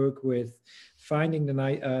to work with finding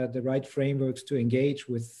the right frameworks to engage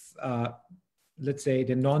with, let's say,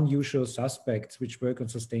 the non-usual suspects which work on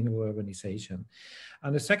sustainable urbanization.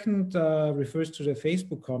 And the second refers to the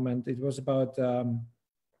Facebook comment. It was about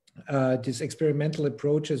these experimental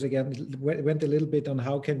approaches. Again, went a little bit on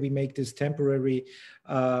how can we make this temporary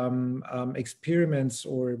experiments,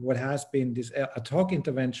 or what has been this ad hoc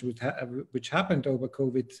intervention which happened over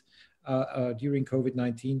COVID, during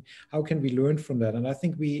COVID-19. How can we learn from that? And I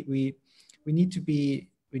think we need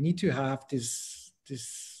to have this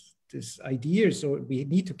ideas, or we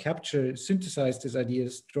need to synthesize these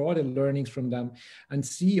ideas, draw the learnings from them, and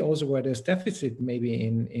see also where there's deficit maybe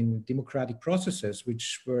in democratic processes, which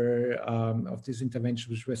were of this intervention,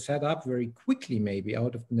 which were set up very quickly, maybe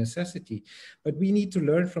out of necessity. But we need to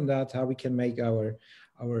learn from that how we can make our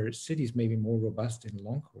cities maybe more robust in the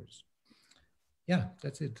long course. Yeah,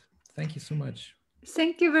 that's it. Thank you so much.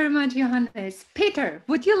 Thank you very much, Johannes. Peter,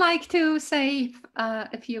 would you like to say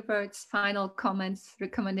a few words, final comments,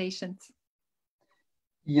 recommendations?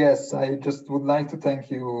 Yes, I just would like to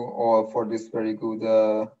thank you all for this very good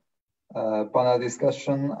panel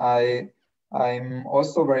discussion. I'm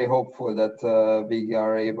also very hopeful that we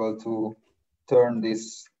are able to turn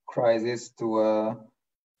this crisis to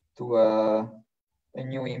a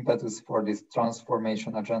new impetus for this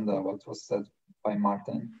transformation agenda, what was said by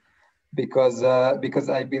Martin. Because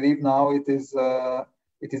I believe now it is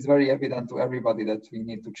very evident to everybody that we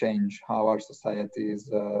need to change how our society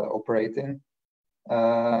is operating,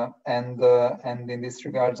 and in this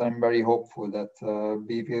regards, I'm very hopeful that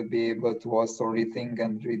we will be able to also rethink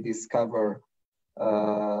and rediscover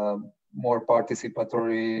more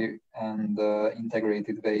participatory and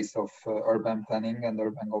integrated ways of urban planning and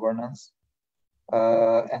urban governance.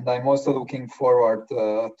 And I'm also looking forward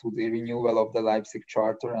to the renewal of the Leipzig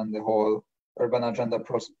Charter and the whole urban agenda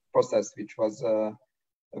process, which was a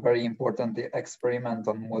very important experiment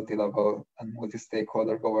on multi-level and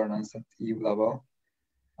multi-stakeholder governance at EU level.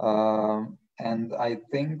 And I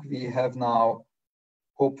think we have now,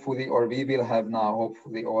 hopefully, or we will have now,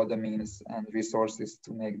 hopefully, all the means and resources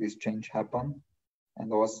to make this change happen.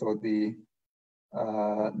 And also the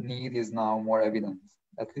need is now more evident.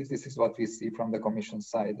 At least this is what we see from the Commission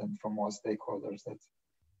side and from all stakeholders,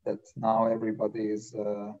 that now everybody is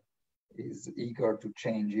eager to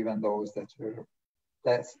change, even those that were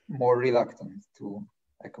more reluctant to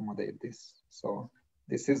accommodate this. So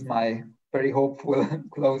this is my very hopeful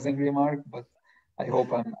closing remark, but I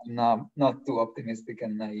hope I'm not too optimistic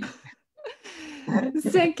and naive.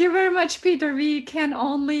 Thank you very much, Peter. We can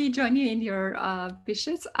only join you in your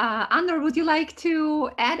wishes. Andor, would you like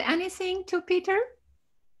to add anything to Peter?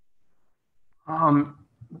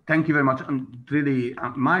 Thank you very much. Really,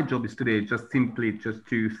 my job is today just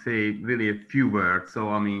to say really a few words. So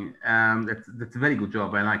I mean, that's a very good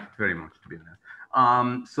job. I like it very much, to be honest.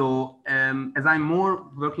 As I'm more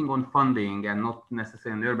working on funding and not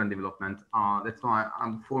necessarily urban development, that's why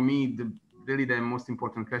for me really the most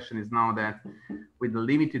important question is now that with the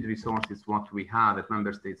limited resources what we have, that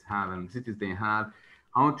member states have and cities they have,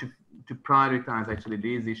 how to prioritize actually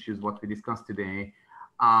these issues what we discussed today.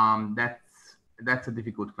 That's a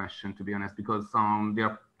difficult question, to be honest, because there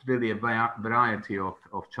are really a variety of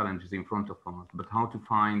challenges in front of us. But how to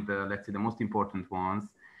find, let's say, the most important ones,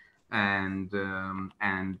 and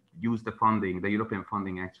use the funding, the European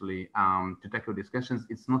funding, actually, to tackle discussions.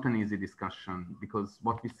 It's not an easy discussion, because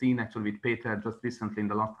what we've seen actually with Peter just recently in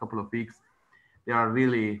the last couple of weeks, there are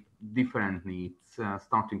really different needs,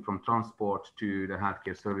 starting from transport to the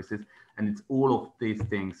healthcare services, and it's all of these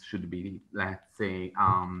things should be, let's say,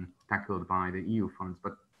 tackled by the EU funds,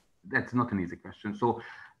 but that's not an easy question. So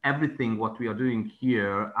everything what we are doing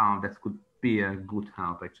here, that could be a good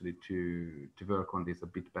help actually to work on this a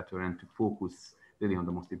bit better and to focus really on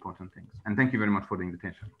the most important things. And thank you very much for the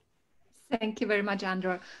invitation. Thank you very much,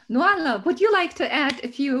 Andor. Noala, would you like to add a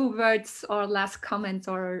few words or last comments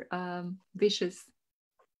or wishes?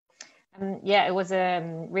 Yeah, it was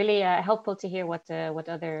really helpful to hear what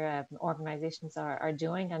other organizations are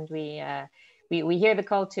doing, and we hear the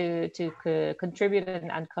call to contribute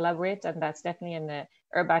and collaborate, and that's definitely in the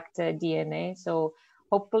URBACT DNA. So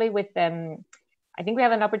hopefully with them, I think we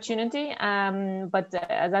have an opportunity, but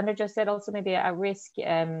as Andor just said, also maybe a risk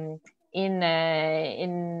in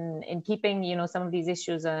keeping some of these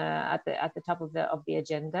issues at the top of the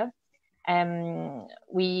agenda.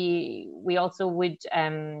 We also would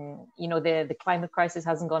the climate crisis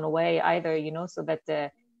hasn't gone away either, so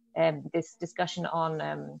that this discussion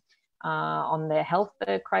on the health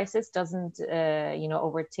crisis doesn't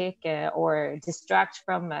overtake or distract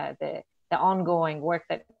from the ongoing work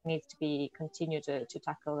that needs to be continued to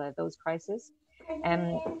tackle those crises.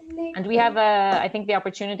 And we have, I think, the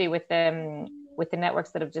opportunity with the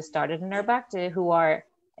networks that have just started in Urbach, who are,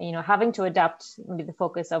 having to adapt the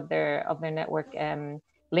focus of their network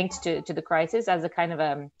linked to the crisis as a kind of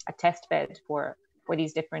a test bed for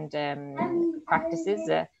these different practices,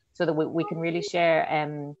 so that we can really share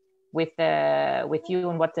with you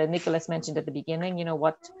and what Nicolas mentioned at the beginning,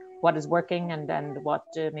 what is working and what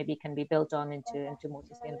maybe can be built on into more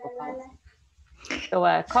sustainable policy.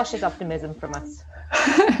 So cautious optimism from us.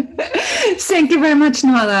 Thank you very much,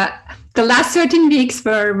 Noala. The last 13 weeks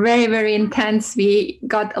were very, very intense. We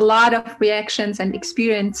got a lot of reactions and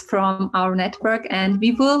experience from our network, and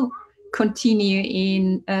we will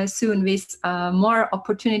continue soon with more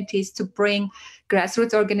opportunities to bring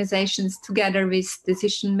grassroots organizations together with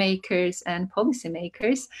decision makers and policy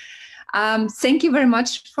makers. Thank you very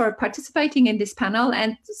much for participating in this panel,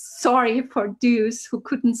 and sorry for those who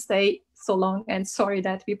couldn't stay so long, and sorry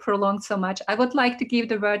that we prolonged so much. I would like to give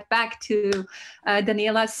the word back to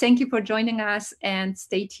Daniela. Thank you for joining us, and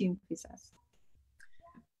stay tuned with us.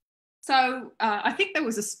 So I think there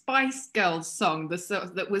was a Spice Girls song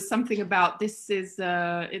that was something about this is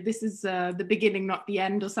the beginning, not the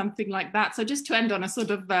end, or something like that. So just to end on a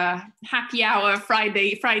sort of happy hour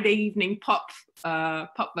Friday evening pop,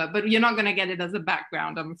 but you're not going to get it as a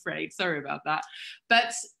background, I'm afraid. Sorry about that.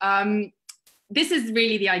 But this is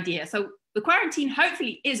really the idea. So the quarantine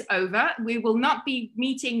hopefully is over. We will not be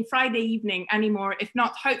meeting Friday evening anymore, if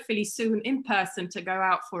not hopefully soon in person, to go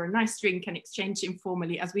out for a nice drink and exchange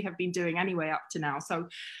informally, as we have been doing anyway up to now. So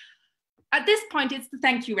at this point, it's the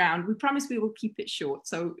thank you round. We promise we will keep it short.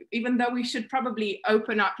 So even though we should probably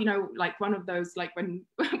open up, like one of those, like when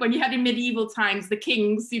you had in medieval times, the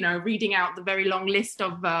kings, reading out the very long list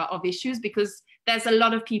of issues, because there's a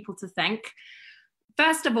lot of people to thank.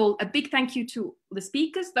 First of all, a big thank you to the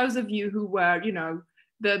speakers, those of you who were,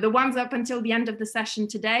 the ones up until the end of the session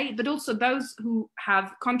today, but also those who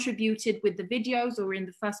have contributed with the videos or in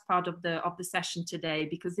the first part of the session today,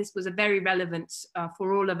 because this was a very relevant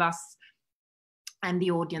for all of us and the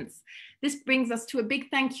audience. This brings us to a big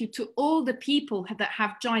thank you to all the people that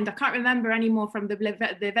have joined. I can't remember anymore from the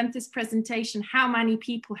Leventis presentation how many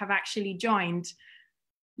people have actually joined.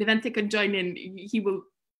 Levente can join in, he will.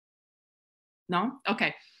 No?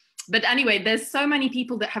 Okay. But anyway, there's so many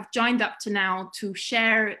people that have joined up to now to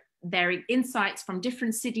share their insights from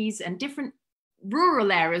different cities and different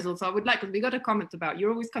rural areas also. I would like, because we got a comment about,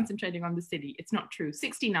 you're always concentrating on the city. It's not true.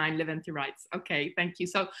 69 Levente writes. Okay, thank you.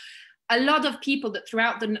 So a lot of people that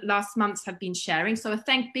throughout the last months have been sharing. So a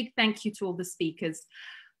big thank you to all the speakers.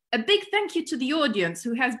 A big thank you to the audience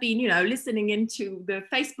who has been, listening into the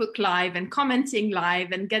Facebook Live and commenting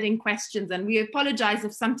live and getting questions. And we apologize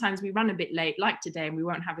if sometimes we run a bit late, like today, and we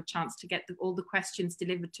won't have a chance to get all the questions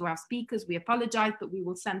delivered to our speakers. We apologize, but we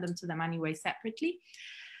will send them to them anyway separately.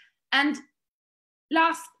 And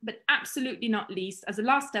last, but absolutely not least, as a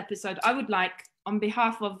last episode, I would like, on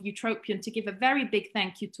behalf of Utopian, to give a very big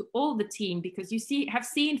thank you to all the team, because you have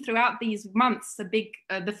seen throughout these months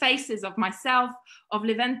the faces of myself, of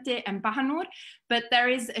Levente and Bahanur, but there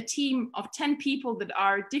is a team of 10 people that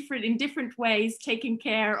are in different ways, taking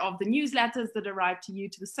care of the newsletters that arrive to you,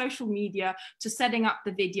 to the social media, to setting up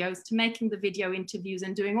the videos, to making the video interviews,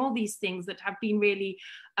 and doing all these things that have been really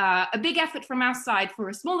a big effort from our side for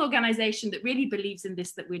a small organization that really believes in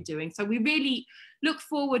this that we're doing. So we really look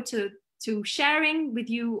forward to sharing with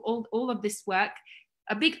you all of this work.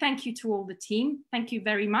 A big thank you to all the team. Thank you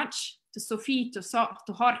very much to Sophie, to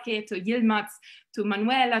Jorge, to Yilmaz, to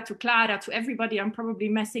Manuela, to Clara, to everybody. I'm probably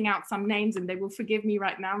messing out some names and they will forgive me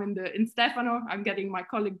right now. In Stefano, I'm getting my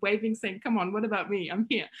colleague waving saying, come on, what about me? I'm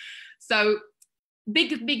here. So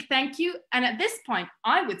big thank you. And at this point,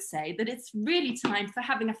 I would say that it's really time for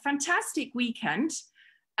having a fantastic weekend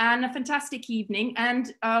and a fantastic evening.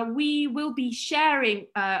 And we will be sharing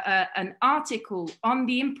an article on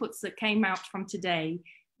the inputs that came out from today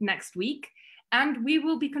next week. And we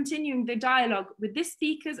will be continuing the dialogue with the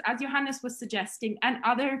speakers, as Johannes was suggesting, and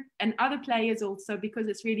other players also, because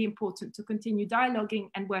it's really important to continue dialoguing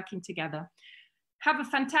and working together. Have a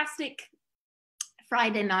fantastic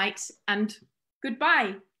Friday night and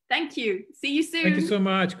goodbye. Thank you. See you soon. Thank you so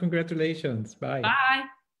much. Congratulations. Bye. Bye.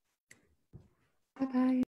 Bye-bye.